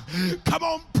breakthrough. Come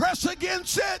on, press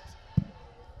against it.